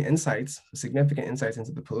will gain insights, significant insights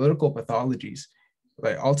into the political pathologies,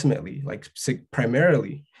 ultimately,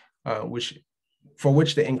 primarily, for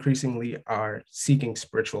which they increasingly are seeking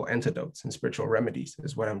spiritual antidotes and spiritual remedies,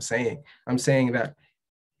 is what I'm saying. I'm saying that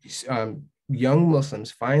young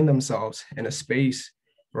Muslims find themselves in a space,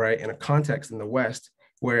 in a context in the West,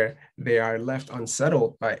 where they are left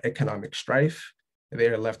unsettled by economic strife. They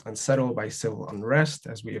are left unsettled by civil unrest,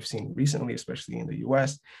 as we have seen recently, especially in the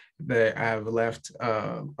US. They have left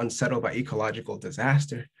unsettled by ecological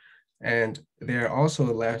disaster. And they're also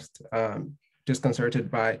left disconcerted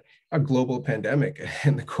by a global pandemic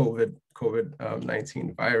and the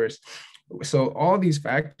COVID-19 virus. So all these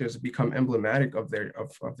factors become emblematic of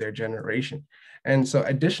their generation. And so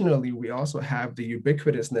additionally, we also have the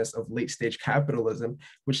ubiquitousness of late stage capitalism,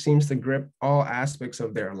 which seems to grip all aspects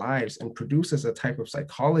of their lives and produces a type of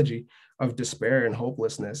psychology of despair and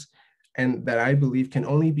hopelessness, and that I believe can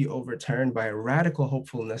only be overturned by a radical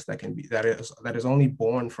hopefulness that is only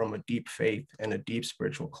born from a deep faith and a deep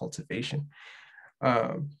spiritual cultivation.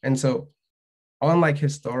 And so, unlike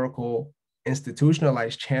historical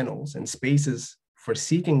institutionalized channels and spaces for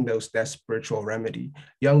seeking that spiritual remedy,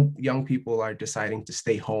 young people are deciding to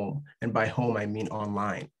stay home, and by home I mean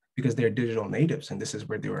online, because they're digital natives, and this is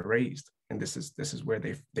where they were raised, and this is where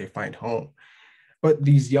they find home. But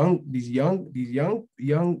these young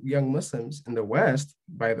Muslims in the West,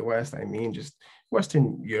 by the West I mean just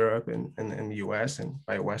Western Europe and the US, and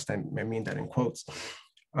by West I mean that in quotes,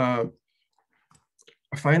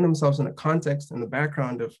 find themselves in a context, in the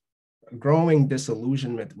background of growing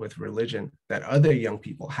disillusionment with religion that other young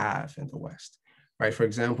people have in the West, right? For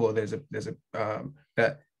example, there's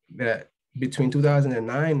that between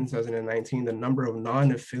 2009 and 2019, the number of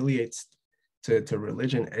non-affiliates to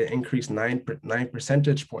religion increased 9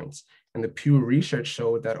 percentage points. And the Pew research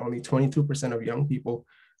showed that only 22% of young people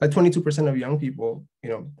like 22% of young people,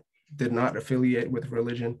 did not affiliate with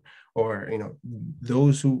religion, or,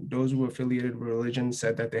 those who affiliated with religion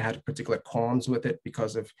said that they had particular qualms with it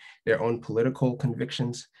because of their own political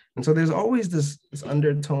convictions. And so there's always this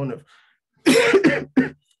undertone of,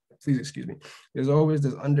 please excuse me, there's always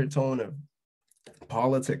this undertone of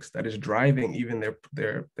politics that is driving even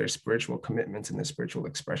their spiritual commitments and their spiritual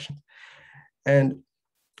expression. And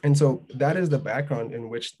so that is the background in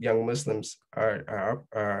which young Muslims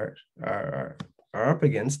are up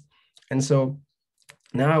against. And so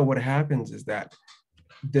now what happens is that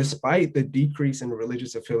despite the decrease in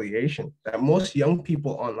religious affiliation, that most young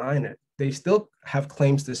people online, they still have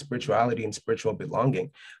claims to spirituality and spiritual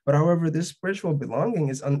belonging. But however, this spiritual belonging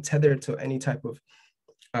is untethered to any type of,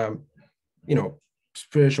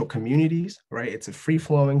 spiritual communities, right? It's a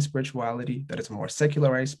free-flowing spirituality that is a more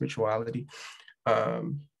secularized spirituality.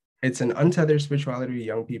 It's an untethered spirituality of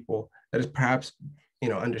young people that is perhaps,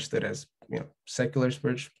 understood as,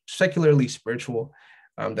 secularly spiritual,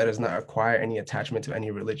 that does not acquire any attachment to any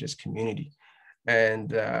religious community. And,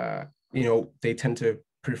 they tend to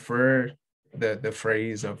prefer the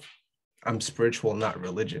phrase of, I'm spiritual, not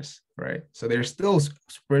religious, right? So there's still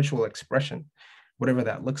spiritual expression, whatever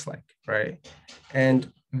that looks like, right?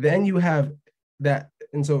 And then you have that,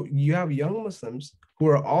 and so you have young Muslims who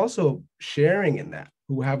are also sharing in that,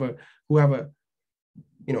 who have a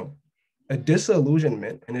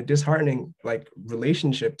disillusionment and a disheartening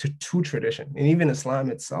relationship to tradition and even Islam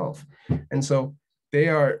itself. And so they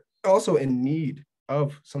are also in need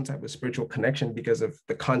of some type of spiritual connection because of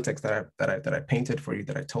the context that I painted for you,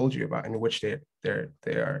 that I told you about, in which they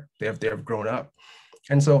have grown up.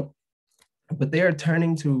 And so, but they are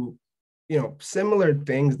turning to, similar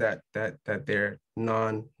things that their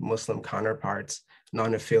non-Muslim counterparts,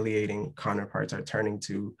 non-affiliating counterparts are turning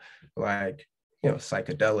to, like,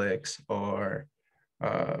 psychedelics, or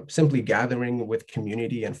simply gathering with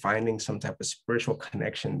community and finding some type of spiritual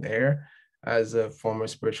connection there as a form of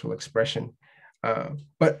spiritual expression.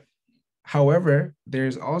 But however,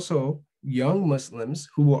 there's also young Muslims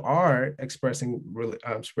who are expressing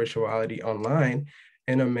spirituality online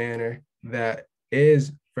in a manner that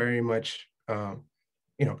is very much,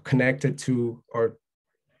 connected to, or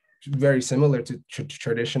very similar to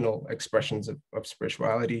traditional expressions of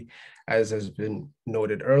spirituality, as has been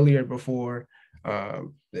noted earlier before,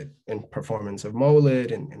 in performance of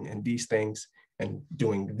Mawlid and these things, and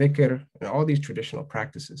doing dhikr and all these traditional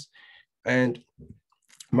practices. And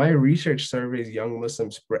my research surveys young Muslim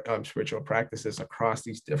spiritual practices across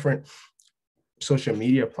these different social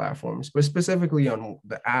media platforms, but specifically on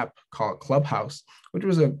the app called Clubhouse, which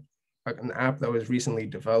was an app that was recently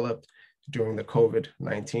developed during the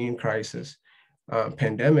COVID-19 crisis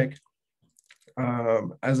pandemic,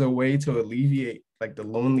 as a way to alleviate the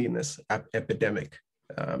loneliness epidemic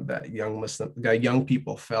that young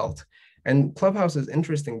people felt. And Clubhouse is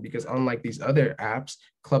interesting because, unlike these other apps,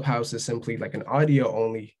 Clubhouse is simply like an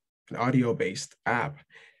audio-based app.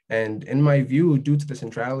 And in my view, due to the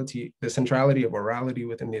centrality of orality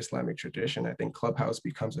within the Islamic tradition, I think Clubhouse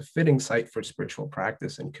becomes a fitting site for spiritual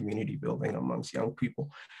practice and community building amongst young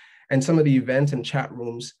people. And some of the events and chat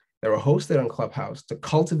rooms that were hosted on Clubhouse to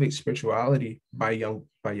cultivate spirituality by young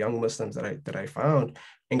Muslims that I found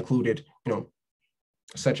included,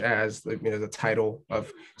 such as the title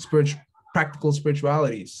of practical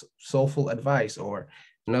spirituality, soulful advice, or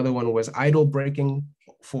another one was idol breaking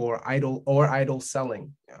for idol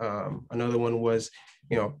selling. Another one was,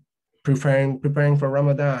 preparing for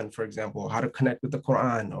Ramadan, for example, how to connect with the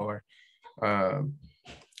Quran, or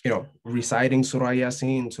reciting Surah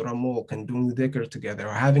Yasin, Surah Mulk, and doing dhikr together,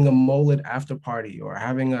 or having a Mawlid after party, or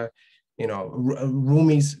having a,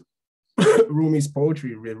 Rumi's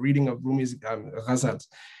poetry, reading of Rumi's ghazals.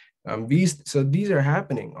 These are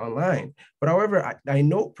happening online. But however, I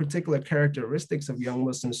note particular characteristics of young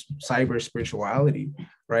Muslims' cyber spirituality,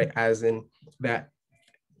 right? As in that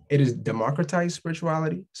it is democratized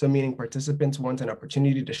spirituality. So meaning participants want an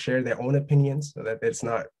opportunity to share their own opinions, so that it's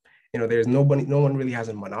not, there's no one really has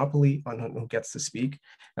a monopoly on who gets to speak.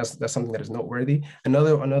 That's something that is noteworthy.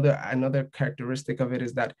 Another characteristic of it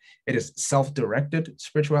is that it is self-directed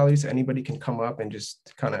spirituality. So anybody can come up and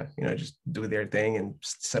just kind of, just do their thing and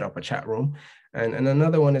set up a chat room. And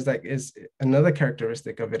another one is another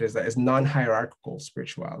characteristic of it is that it's non-hierarchical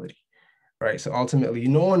spirituality, right? So ultimately,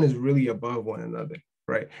 no one is really above one another,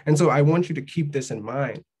 right? And so I want you to keep this in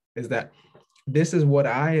mind, is that this is what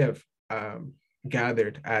I have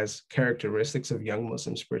gathered as characteristics of young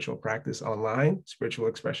Muslim spiritual practice online, spiritual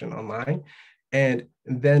expression online. And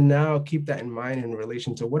then now keep that in mind in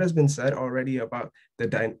relation to what has been said already about the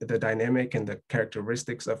dynamic and the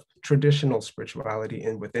characteristics of traditional spirituality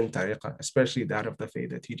and within tariqa, especially that of the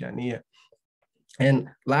Fayda Tijāniyya. And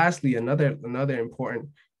lastly, another important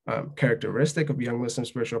characteristic of young Muslim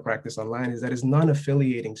spiritual practice online is that it's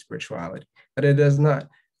non-affiliating spirituality, that it does not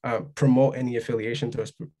promote any affiliation to a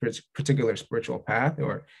particular spiritual path,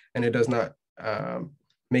 and it does not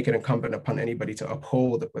make it incumbent upon anybody to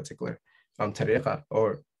uphold a particular tariqa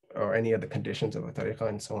or any of the conditions of a tariqa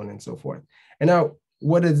and so on and so forth. And now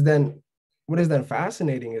what is then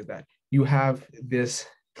fascinating is that you have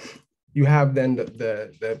then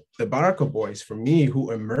the Baraka boys, for me, who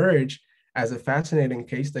emerge as a fascinating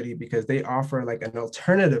case study because they offer like an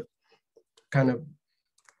alternative kind of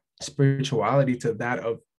spirituality to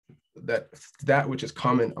that which is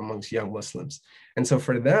common amongst young Muslims. And so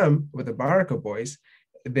for them, with the Baraka boys,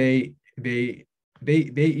 they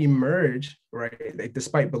emerge, right,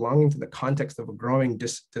 despite belonging to the context of a growing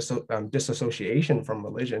disassociation from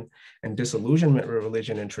religion and disillusionment with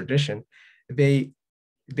religion and tradition. They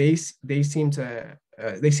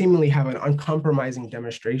seemingly have an uncompromising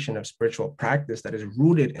demonstration of spiritual practice that is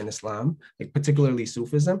rooted in Islam, like particularly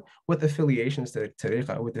Sufism, with affiliations to the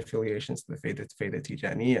tariqa, with affiliations to the Fayda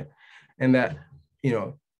Tijāniyya. And that,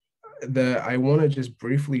 I want to just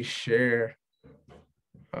briefly share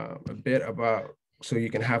a bit about, so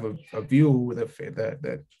you can have a view of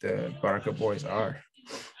the Baraka boys are.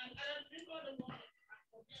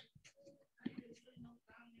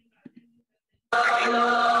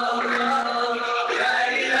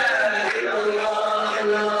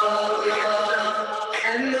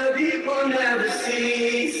 And the people never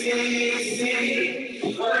see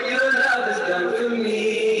what your love has done for me.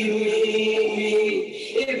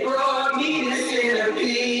 It brought me this inner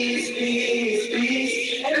peace,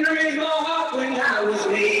 and raised my heart when I was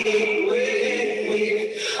weak.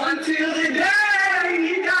 Until the day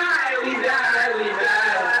we die,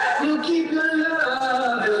 we'll keep your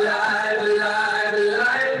love alive.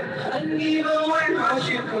 And even when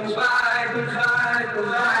hardship comes by,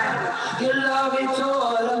 your love, it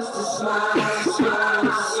taught us to smile.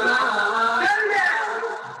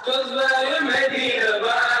 Cause by your Medina,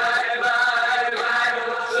 bye.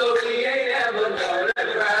 So we ain't ever gonna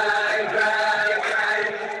cry.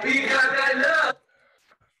 We got that love.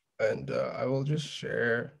 And I will just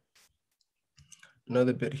share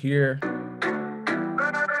another bit here.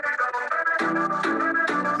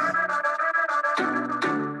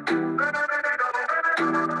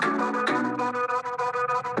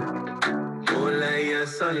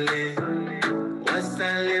 صلي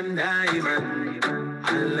وسلم دائما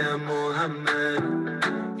على محمد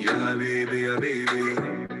يا حبيبي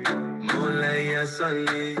مولاي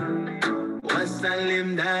صلي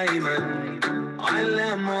وسلم دائما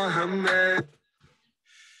على محمد.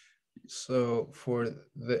 So for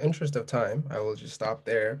the interest of time, I will just stop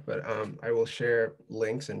there, but I will share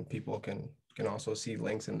links and people can also see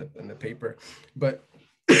links in the paper. But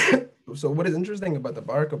so what is interesting about the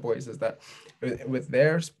Baraka boys is that with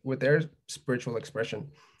their spiritual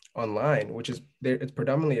expression online, which is it's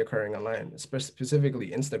predominantly occurring online,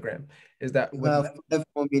 specifically Instagram, is that we have 5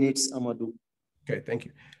 more minutes, Amadu. Okay, thank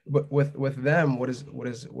you. But with them, what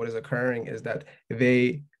is occurring is that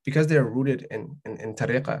because they're rooted in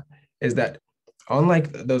tariqa, is that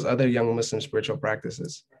unlike those other young Muslim spiritual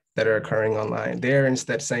practices that are occurring online, they're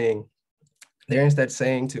instead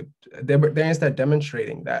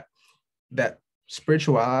demonstrating that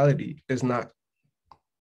spirituality does not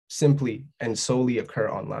simply and solely occur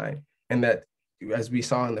online, and that, as we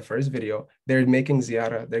saw in the first video, they're making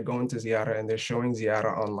ziyarah, they're going to ziyarah, and they're showing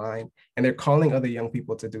ziyarah online, and they're calling other young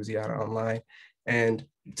people to do ziyarah online, and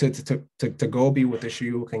to go be with the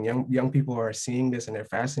shuyukh, and young people are seeing this, and they're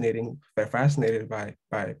fascinated by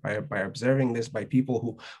observing this, by people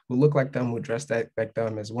who look like them, who dress like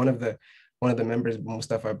them. As one of the members,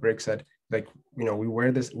 Mustafa Brick, said, like, we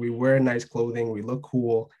wear nice clothing, we look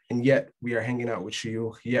cool, and yet we are hanging out with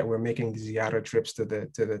shuyukh, yet we're making ziyarah trips to the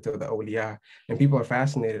awliya, and people are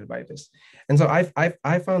fascinated by this. And so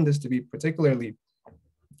I found this to be particularly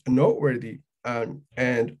noteworthy,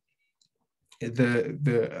 and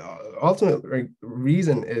the ultimate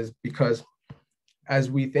reason is because as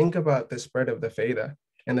we think about the spread of the Fayda,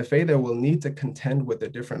 and the Fayda will need to contend with the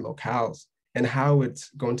different locales and how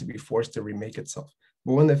it's going to be forced to remake itself.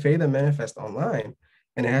 But when the Fayda manifests online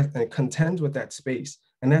and it contends with that space,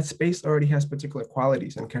 and that space already has particular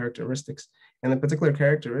qualities and characteristics, and the particular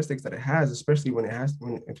characteristics that it has, especially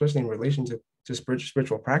especially in relation to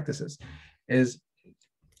spiritual practices, is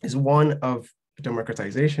one of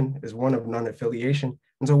democratization, is one of non-affiliation.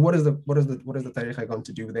 And so what is the tariqa going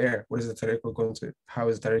to do there? What is the tariqa going to, how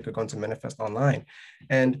is tariqa going to manifest online?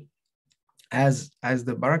 And as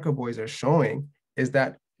the Baraka boys are showing, is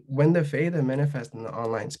that when the Fayda manifests in the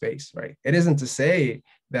online space, right? It isn't to say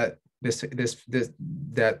that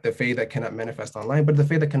that the Fayda cannot manifest online, but the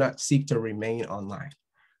Fayda cannot seek to remain online,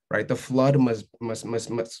 right? The flood must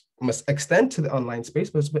extend to the online space,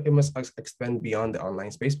 but it must extend beyond the online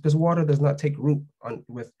space, because water does not take root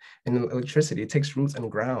in electricity. It takes roots in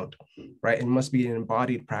ground, right? It must be an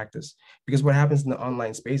embodied practice, because what happens in the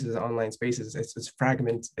online spaces,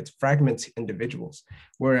 it fragments individuals,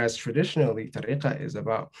 whereas traditionally tariqa is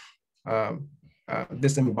about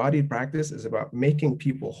this embodied practice is about making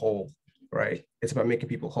people whole, right? It's about making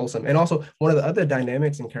people wholesome. And also one of the other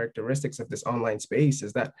dynamics and characteristics of this online space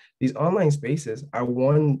is that these online spaces are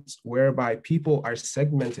ones whereby people are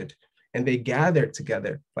segmented and they gather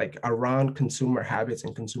together like around consumer habits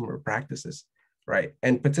and consumer practices, right?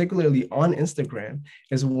 And particularly on Instagram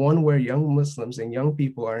is one where young Muslims and young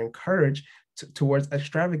people are encouraged towards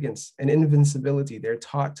extravagance and invincibility. They're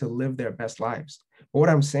taught to live their best lives. But what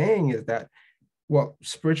I'm saying is that, well,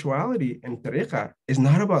 spirituality and tariqa is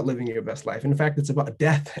not about living your best life. In fact, it's about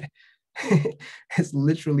death. It's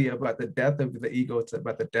literally about the death of the ego. It's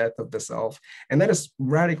about the death of the self. And that is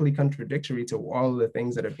radically contradictory to all of the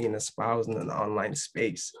things that are being espoused in an online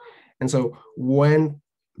space. And so when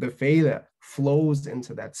the Fayda flows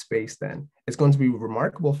into that space, then it's going to be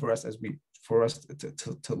remarkable for us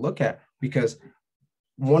to look at, because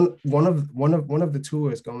one of the two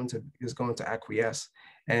is going to acquiesce.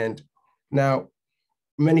 And now,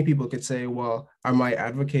 many people could say, well, am I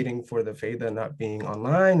advocating for the Fayda not being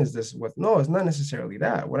online? Is this what? No, it's not necessarily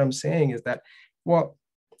that. What I'm saying is that, well,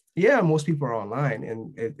 yeah, most people are online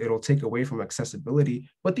and it'll take away from accessibility,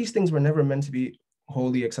 but these things were never meant to be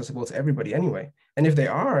wholly accessible to everybody anyway. And if they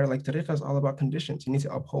are, like tariqa is all about conditions. You need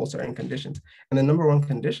to uphold certain conditions. And the number one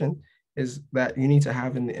condition is that you need to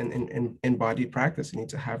have an embodied practice. You need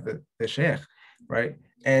to have the sheikh, right?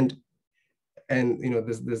 And you know,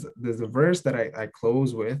 there's a verse that I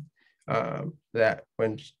close with that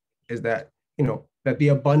you know, that the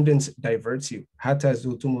abundance diverts you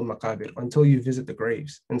until you visit the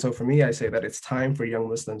graves. And so for me, I say that it's time for young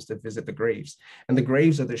Muslims to visit the graves, and the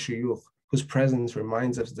graves of the shuyukh, whose presence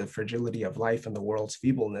reminds us of the fragility of life and the world's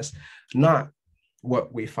feebleness, not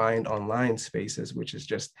what we find online spaces, which is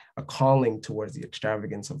just a calling towards the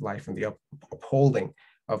extravagance of life and the upholding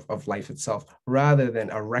of life itself, rather than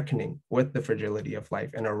a reckoning with the fragility of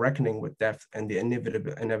life and a reckoning with death and the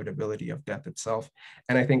inevitability of death itself.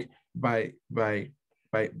 And I think by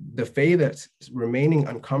the Fayda remaining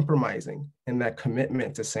uncompromising in that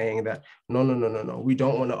commitment to saying that, no, we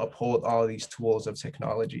don't want to uphold all these tools of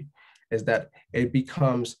technology, is that it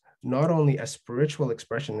becomes not only a spiritual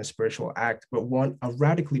expression, a spiritual act, but a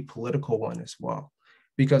radically political one as well.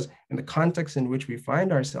 Because in the context in which we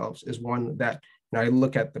find ourselves is one that, now I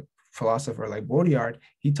look at the philosopher like Baudrillard,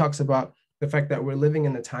 he talks about the fact that we're living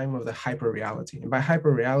in a time of the hyper-reality. And by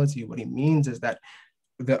hyper-reality, what he means is that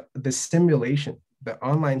the simulation, the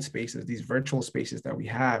online spaces, these virtual spaces that we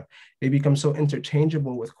have, they become so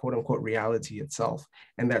interchangeable with quote unquote reality itself.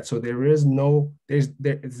 And that so it's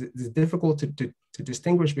difficult to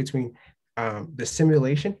distinguish between the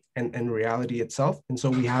simulation and reality itself. And so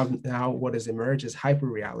we have now what has emerged as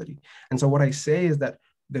hyper-reality. And so what I say is that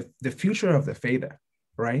the future of the Fayda,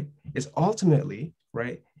 right, is ultimately,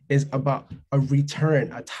 right, is about a return,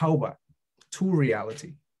 a tawbah to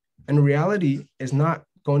reality. And reality is not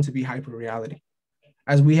going to be hyper-reality.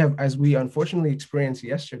 As we unfortunately experienced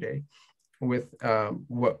yesterday with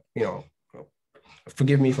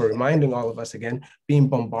forgive me for reminding all of us again, being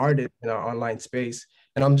bombarded in our online space.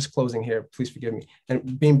 And I'm just closing here, please forgive me.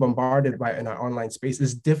 And being bombarded in our online space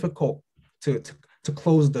is difficult to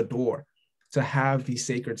close the door, to have these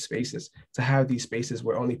sacred spaces, to have these spaces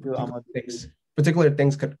where only particular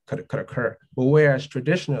things could occur. But whereas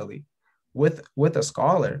traditionally, with a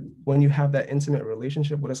scholar, when you have that intimate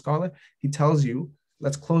relationship with a scholar, he tells you,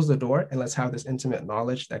 let's close the door and let's have this intimate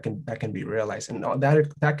knowledge that can be realized. And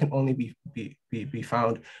that can only be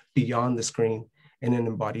found beyond the screen in an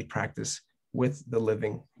embodied practice with the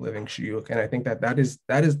living shuyukh. And I think that is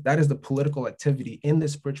the political activity in the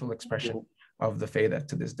spiritual expression of the Fayda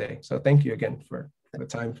to this day. So thank you again for the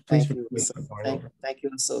time. Please forgive me for going over. Thank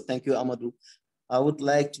you. So thank you, Amadu. I would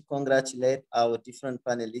like to congratulate our different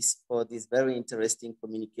panelists for this very interesting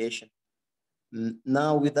communication.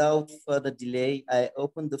 Now, without further delay, I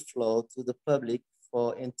open the floor to the public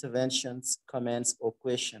for interventions, comments, or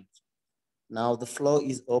questions. Now, the floor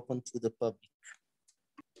is open to the public.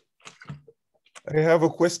 I have a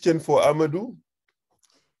question for Amadu.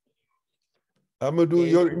 Amadu,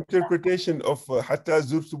 your interpretation of Hatta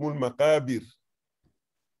Zurtumul Maqabir,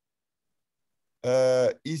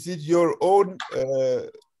 is it your own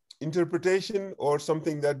interpretation or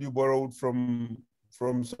something that you borrowed from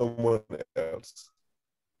someone else?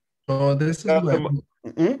 Oh, this is my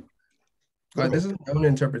this is my own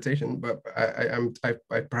interpretation, but I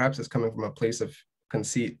perhaps it's coming from a place of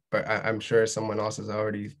conceit, but I'm sure someone else has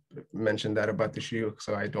already mentioned that about the shuyukh,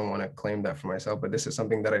 so I don't want to claim that for myself. But this is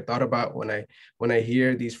something that I thought about when I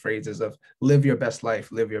hear these phrases of live your best life,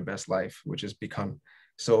 which has become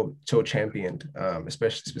so championed,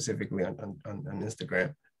 especially specifically on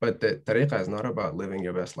Instagram. But the tariqa is not about living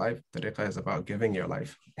your best life. Tariqa is about giving your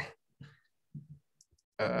life.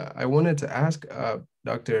 I wanted to ask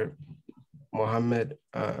Dr. Mohammed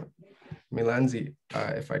Milanzi,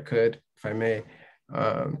 if I may.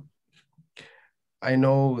 I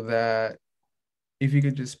know that if you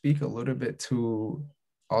could just speak a little bit to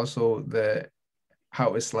also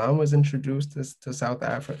how Islam was introduced to South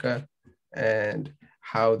Africa and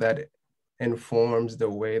how that informs the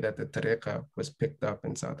way that the tariqa was picked up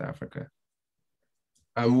in South Africa.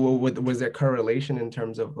 Was there correlation in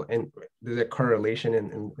terms of, is there correlation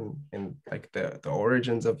in like the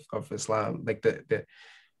origins of Islam, like the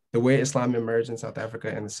way Islam emerged in South Africa,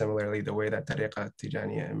 and similarly the way that Tariqa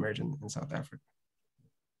Tijāniyya emerged in South Africa?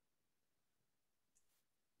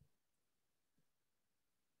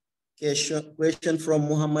 Question from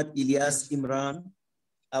Muhammad Ilyas Imran.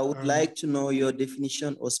 I would like to know your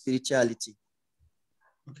definition of spirituality.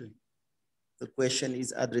 Okay. The question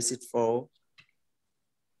is addressed for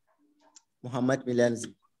Muhammad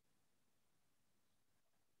Milanzi.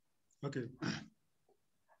 Okay.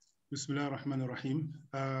 Bismillah ar-Rahman ar-Rahim.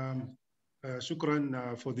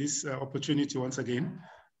 Shukran for this opportunity once again.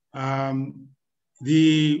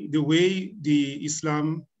 The way the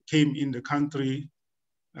Islam came in the country,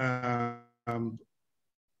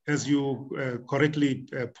 as you correctly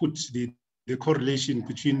put the correlation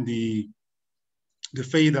between the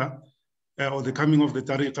Fayda or the coming of the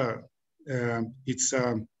tariqa, it's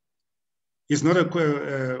not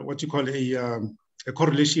what you call a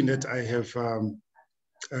correlation that I have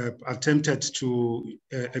attempted to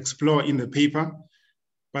explore in the paper,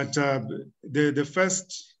 but the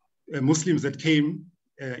first Muslims that came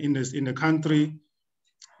in the country,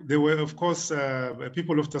 they were of course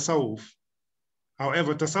people of Tasawwuf.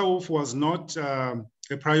 However, Tasawwuf was not a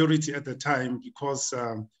priority at the time because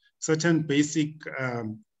certain basic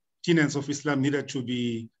tenets of Islam needed to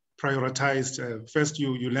be prioritized. First,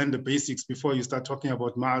 you learn the basics before you start talking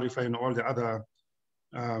about ma'rifah and all the other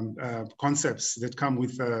concepts that come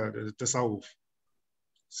with the Tasawwuf.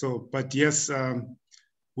 So, but yes,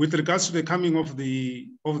 with regards to the coming of the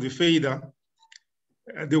Fayda,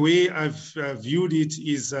 the way I've viewed it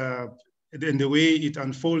is, and the way it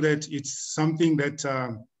unfolded, it's something that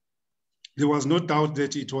there was no doubt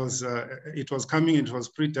that it was coming. It was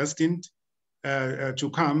predestined to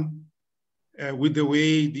come with the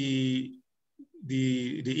way the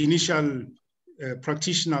initial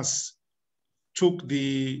practitioners took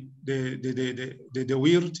the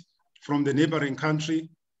weird from the neighboring country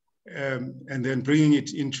and then bringing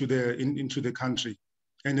it into the country,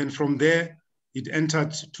 and then from there it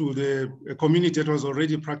entered to the community that was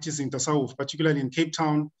already practicing Tasawwuf, particularly in Cape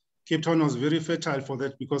Town. Cape Town was very fertile for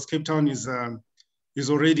that because Cape Town is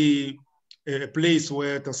already a place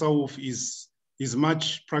where Tasawwuf is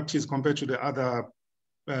much practiced compared to the other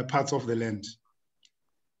parts of the land.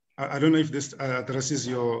 I don't know if this addresses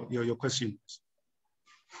your question.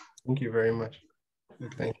 Thank you very much.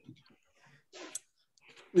 Thank you.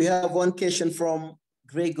 We have one question from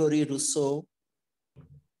Gregory Rousseau.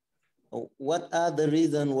 What are the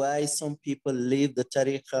reasons why some people leave the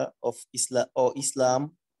tariqa of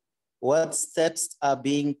Islam? What steps are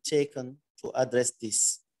being taken to address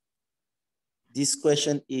this? This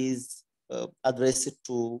question is addressed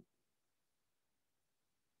to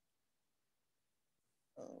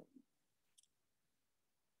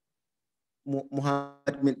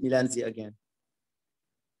Muhammad Milanzi again.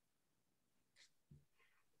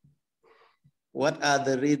 What are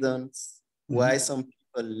the reasons why some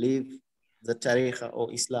people leave the tariqa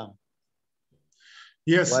or Islam?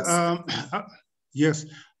 Yes, yes.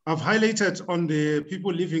 I've highlighted on the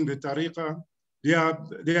people leaving the tariqa. There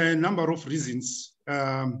are a number of reasons.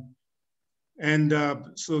 So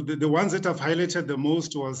the ones that I've highlighted the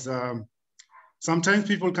most was sometimes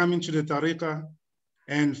people come into the tariqa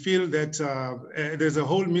and feel that there's a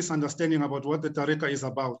whole misunderstanding about what the tariqa is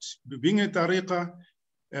about. Being a tariqa,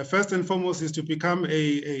 first and foremost, is to become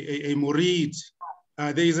a murid.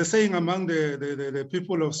 There is a saying among the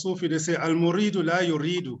people of Sufi, they say, al-muridu la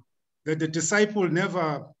yuridu, that the disciple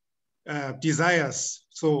never desires.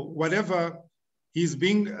 So whatever he's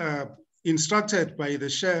being instructed by the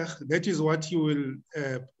sheikh, that is what he will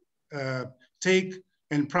take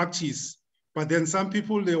and practice. But then some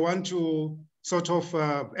people, they want to sort of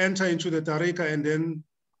enter into the tariqa, and then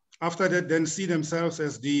after that, then see themselves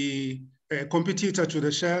as the competitor to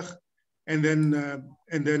the sheikh. And then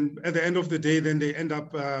at the end of the day, then they end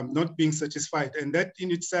up not being satisfied. And that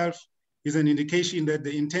in itself is an indication that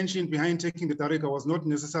the intention behind taking the tariqa was not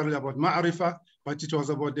necessarily about ma'rifah, but it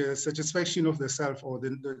was about the satisfaction of the self, or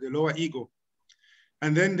the lower ego.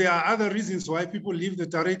 And then there are other reasons why people leave the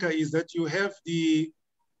tariqa, is that you have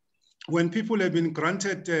when people have been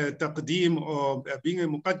granted taqdeem or being a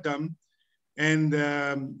muqaddam, and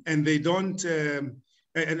they don't,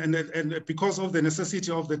 and because of the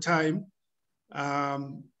necessity of the time,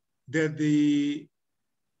 that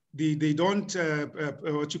they don't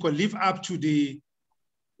what you call live up to the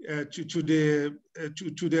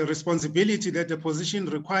responsibility that the position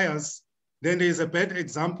requires. Then there is a bad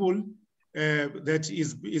example that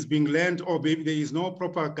is being learned, or maybe there is no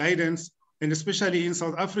proper guidance. And especially in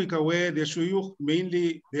South Africa, where the shuyukh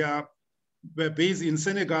mainly they are based in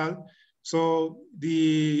Senegal, so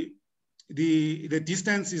the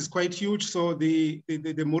distance is quite huge. So the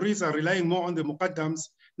murids are relying more on the muqaddams.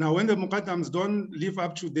 Now, when the muqaddams don't live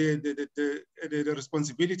up to the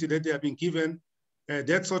responsibility that they are being given,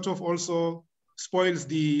 that sort of also spoils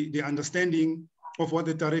the understanding of what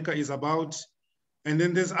the tariqa is about. And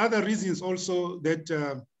then there's other reasons also that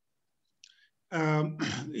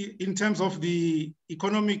in terms of the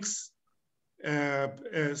economics,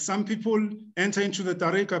 some people enter into the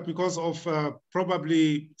tariqa because of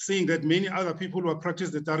probably seeing that many other people who practice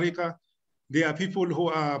the tariqa, they are people who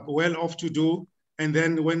are well off to do. And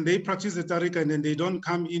then when they practice the tariqa and then they don't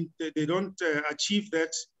come in, they don't achieve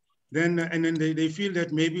that, then they feel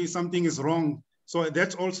that maybe something is wrong. So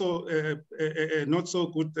that's also a not so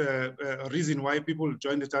good reason why people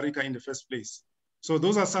join the tariqa in the first place. So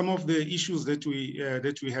those are some of the issues that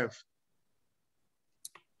we have.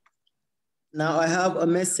 Now I have a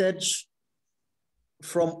message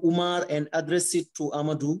from Umar and address it to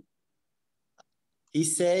Amadu. He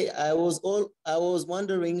say, I was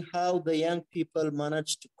wondering how the young people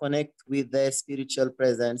manage to connect with their spiritual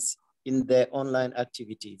presence in their online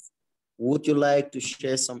activities. Would you like to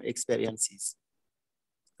share some experiences?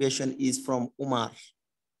 Question is from Umar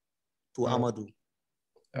to Amadu.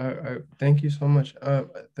 Thank you so much.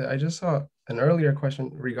 I just saw an earlier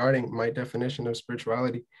question regarding my definition of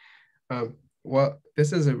spirituality. Well,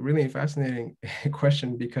 this is a really fascinating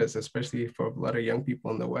question, because especially for a lot of young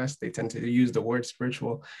people in the West, they tend to use the word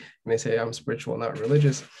spiritual and they say, I'm spiritual, not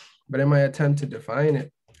religious. But in my attempt to define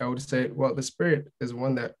it, I would say, well, the spirit is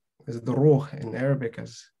one that is the ruh in Arabic,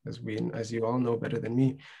 as you all know better than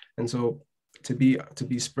me. And so to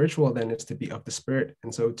be spiritual then is to be of the spirit.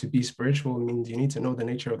 And so to be spiritual means you need to know the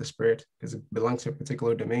nature of the spirit, because it belongs to a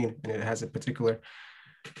particular domain and it has a particular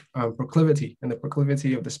proclivity. And the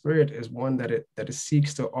proclivity of the spirit is one that it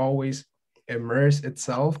seeks to always immerse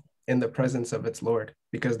itself in the presence of its Lord,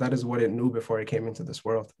 because that is what it knew before it came into this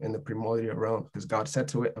world, in the primordial realm, because God said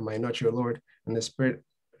to it, am I not your Lord? And the spirit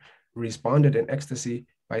responded in ecstasy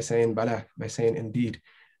by saying bala, by saying indeed.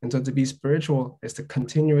 And so to be spiritual is to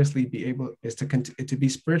continuously be able, to be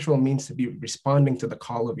spiritual means to be responding to the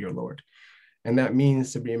call of your Lord. And that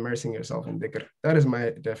means to be immersing yourself in dhikr. That is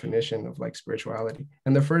my definition of like spirituality.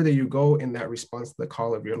 And the further you go in that response to the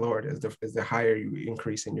call of your Lord is the higher you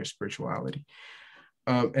increase in your spirituality.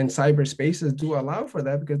 And cyberspaces do allow for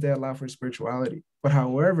that, because they allow for spirituality. But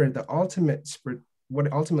however, what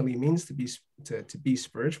it ultimately means to be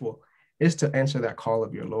spiritual is to answer that call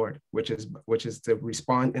of your Lord, which is to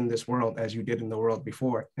respond in this world as you did in the world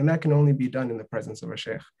before. And that can only be done in the presence of a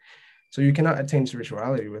sheikh. So you cannot attain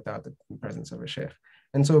spirituality without the presence of a sheikh.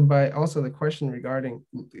 And so by also the question regarding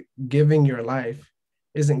giving your life,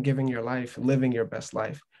 isn't giving your life living your best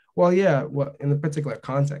life? Well, yeah, well, in the particular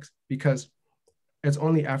context, because it's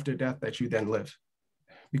only after death that you then live,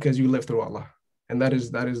 because you live through Allah. And that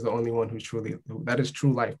is the only one that is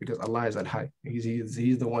true life, because Allah is al-Hayy.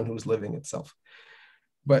 He's the one who's living itself.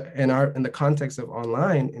 But in the context of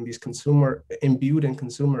online, in these imbued in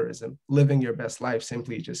consumerism, living your best life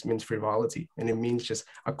simply just means frivolity, and it means just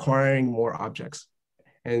acquiring more objects.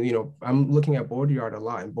 And I'm looking at Baudrillard a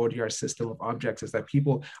lot, and Baudrillard's system of objects is that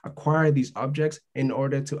people acquire these objects in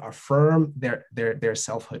order to affirm their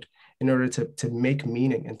selfhood, in order to make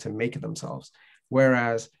meaning and to make themselves.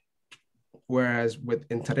 Whereas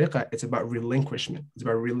in tariqa, it's about relinquishment. It's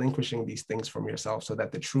about relinquishing these things from yourself so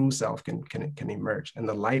that the true self can emerge, and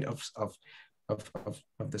the light of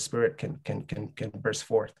the spirit can burst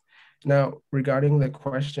forth. Now, regarding the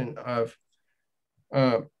question of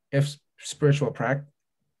if spiritual practice,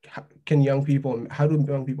 how do young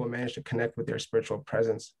people manage to connect with their spiritual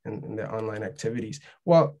presence in their online activities?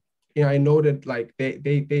 Well, you know, I noted like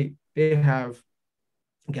they have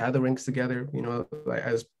gatherings together, you know, like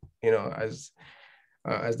as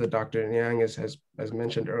the Dr. Niang has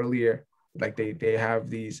mentioned earlier, like they have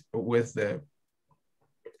these with the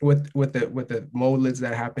mawlids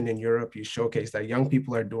that happen in Europe. You showcase that young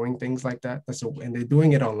people are doing things like that. And they're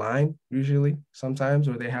doing it online usually sometimes,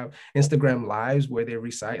 or they have Instagram lives where they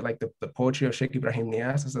recite like the poetry of Sheikh Ibrahim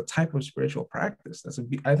Niasse as a type of spiritual practice. That's a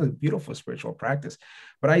beautiful spiritual practice.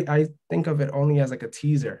 But I think of it only as like a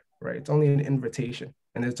teaser, right? It's only an invitation,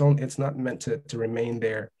 and it's not meant to remain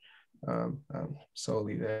there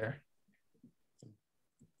solely there.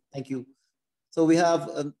 Thank you. So we have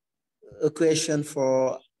a question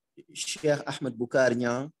for Sheikh Ahmad Boukar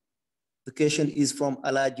Niang. The question is from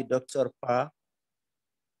Alhaji Dr. Pa.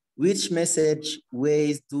 Which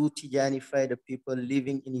ways do Tijānī Fayda people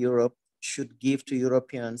living in Europe should give to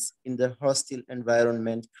Europeans in the hostile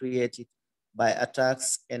environment created by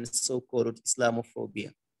attacks and so-called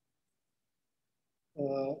Islamophobia?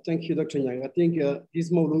 Thank you, Dr. Niang. I think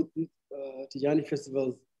these Tijānī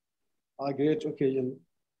festivals are a great occasion,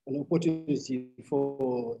 an opportunity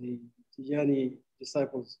for the Tijānī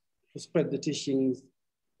disciples to spread the teachings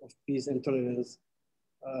of peace and tolerance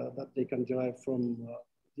that they can derive from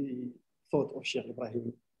the thought of Sheikh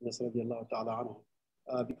Ibrahim ta'ala anhu.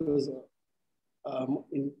 Because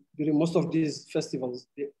during most of these festivals,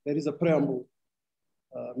 there is a preamble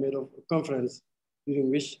made of a conference during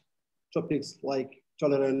which topics like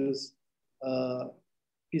tolerance,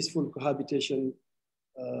 peaceful cohabitation,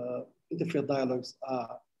 interfaith dialogues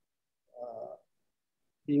are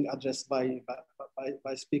being addressed by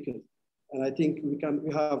speakers. And I think we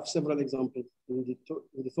have several examples in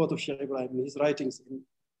the thought of Sheikh Ibrahim, in his writings, in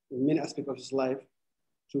many aspects of his life,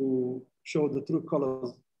 to show the true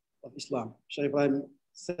colors of Islam. Sheikh Ibrahim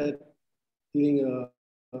said during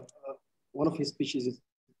one of his speeches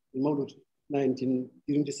in Maulud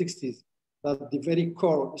during the 60s, that the very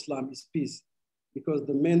core of Islam is peace, because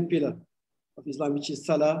the main pillar of Islam, which is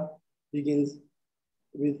Salah, begins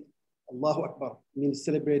with Allahu Akbar, means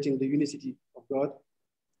celebrating the unity of God,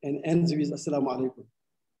 and ends with Assalamu alaikum.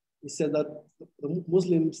 He said that the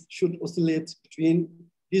Muslims should oscillate between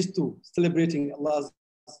these two, celebrating Allah's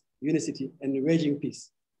unity and waging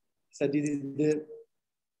peace. He said this is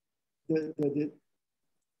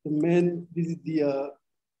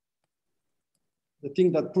the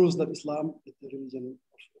thing that proves that Islam is the religion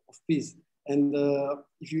of peace. And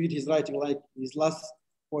if you read his writing, like his last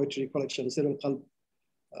poetry collection, Sir al-Qalb,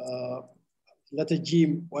 letter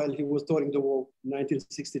Jim, while he was touring the war in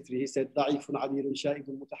 1963, he said, ضعيف عبير شائب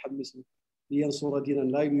متحمس لينصر دينا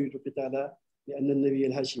لا يريد قتالا لأن النبي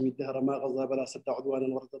الهاشمي الدهر ما غزا بلا سد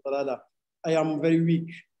عدوانا ورد ضلالا. I am very weak,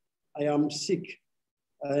 I am sick,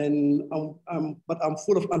 and but I'm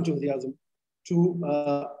full of enthusiasm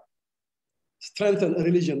to strengthen a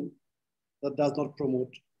religion that does not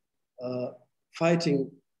promote fighting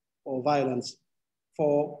or violence.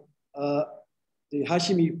 For the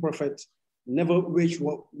Hashimi prophet never waged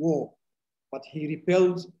war, but he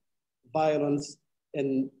repelled violence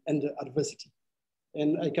and adversity.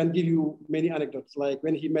 And I can give you many anecdotes, like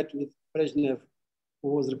when he met with Brezhnev, who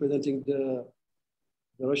was representing the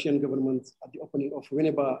Russian government at the opening of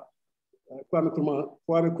Winneba, Kwame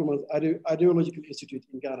Nkrumah's Ideological Institute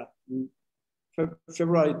in Ghana, in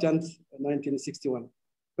February 10th, 1961.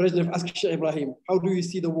 Brezhnev asked Sheikh Ibrahim, how do you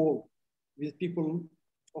see the world with people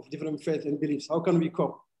of different faiths and beliefs? How can we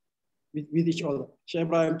cope with each other? Sheikh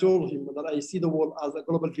Ibrahim told him that I see the world as a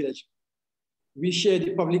global village. We share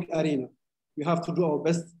the public arena. We have to do our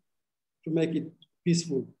best to make it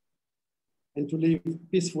peaceful and to live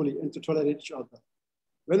peacefully and to tolerate each other.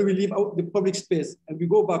 When we leave out the public space and we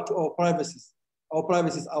go back to our privacies are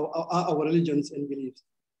our religions and beliefs.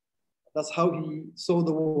 That's how he saw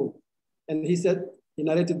the world. And he said, he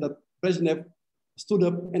narrated that Brezhnev stood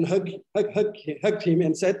up and hugged him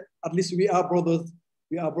and said, at least we are brothers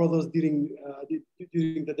during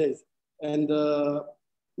the days. And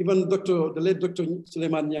even the late Dr.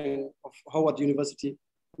 Suleiman Niang of Howard University,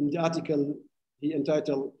 in the article he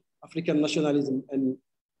entitled African Nationalism and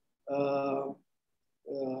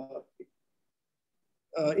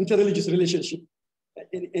Interreligious Relationship,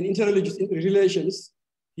 and interreligious relations,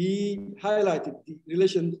 he highlighted the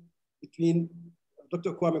relation between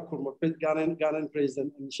Dr. Kwame Nkrumah, Ghanaian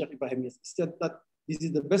president, and Sheikh Ibrahim Niasse. He said that this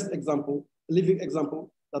is the best example, living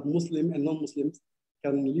example, that Muslim and non-Muslims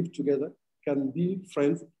can live together, can be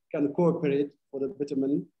friends, can cooperate for the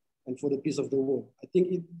betterment and for the peace of the world. I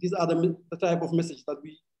think these are the type of message that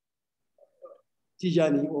we,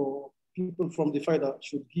 Tijānī or people from the Fayda,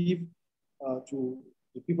 should give to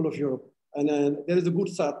the people of Europe. And there is a good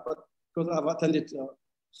start, but because I've attended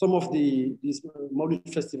some of these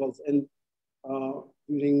Maulid festivals, and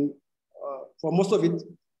during, for most of it,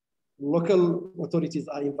 local authorities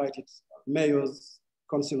are invited, mayors,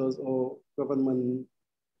 councillors, or government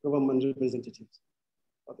representatives.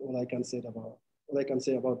 That's all I can say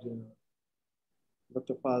about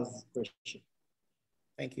Dr. Paz's question.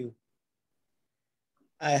 Thank you.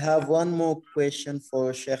 I have one more question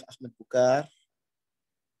for Sheikh Ahmed Boukar.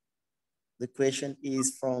 The question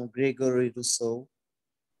is from Gregory Rousseau.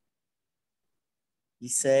 He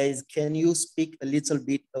says, can you speak a little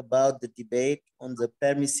bit about the debate on the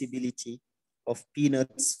permissibility of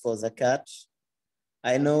peanuts for zakat?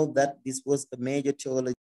 I know that this was a major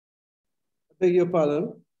theology. I beg your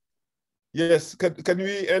pardon? Yes, can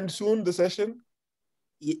we end soon the session?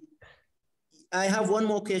 I have one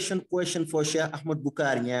more question for Sheikh Ahmed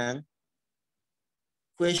Boukar Niang.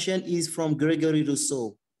 Question is from Gregory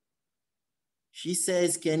Rousseau. She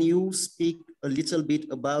says, can you speak a little bit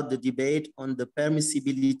about the debate on the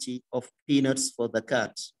permissibility of peanuts for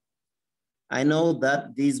zakat? I know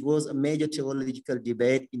that this was a major theological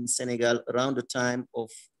debate in Senegal around the time of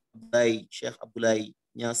Sheikh Abdoulaye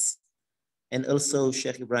Niass and also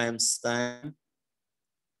Sheikh Ibrahim's time.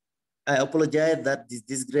 I apologize that this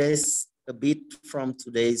digress a bit from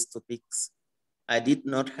today's topics. I did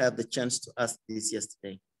not have the chance to ask this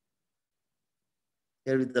yesterday.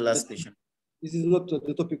 Here is the last question. This is not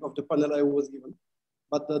the topic of the panel I was given,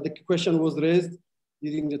 but the question was raised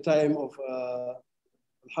during the time of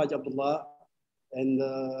Al-Hajj Abdullah, and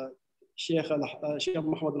Sheikh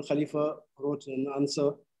Muhammad Al-Khalifa wrote an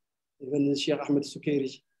answer. Even Sheikh Ahmed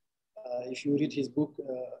Sukairij, if you read his book,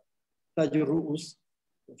 Taj al-Ru'us,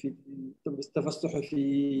 he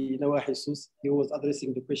was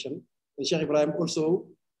addressing the question. And Sheikh Ibrahim also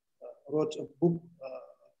wrote a book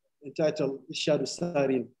entitled Ishad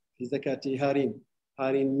al-Sarin, Zakati Harin.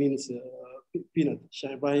 Harin means peanut.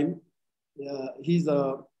 Sheikh Ibrahim, there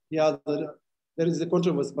is a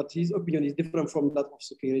controversy, but his opinion is different from that of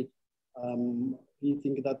Sukairij. He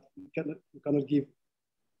thinks that you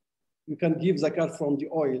can give zakat from the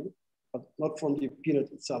oil, but not from the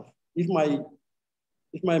peanut itself. If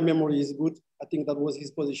my memory is good, I think that was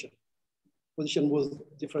his position. Position was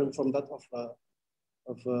different from that of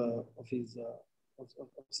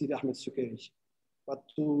Sidi Ahmed Sukairij. But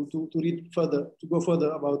to read further, to go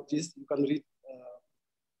further about this, you can read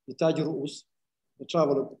the Taj al-Ru'us, the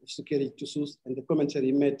travel of Sukairij to Sus, and the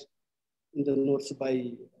commentary made in the notes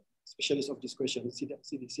by specialists of this question, Sidi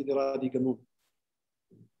Radi Ganoun.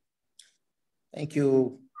 Thank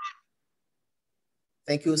you.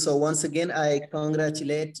 Thank you. So once again, I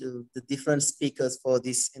congratulate the different speakers for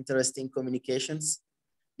these interesting communications.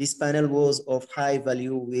 This panel was of high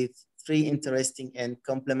value with 3 interesting and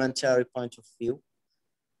complementary points of view.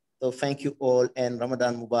 So thank you all, and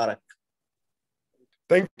Ramadan Mubarak.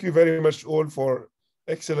 Thank you very much all for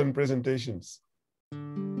excellent presentations.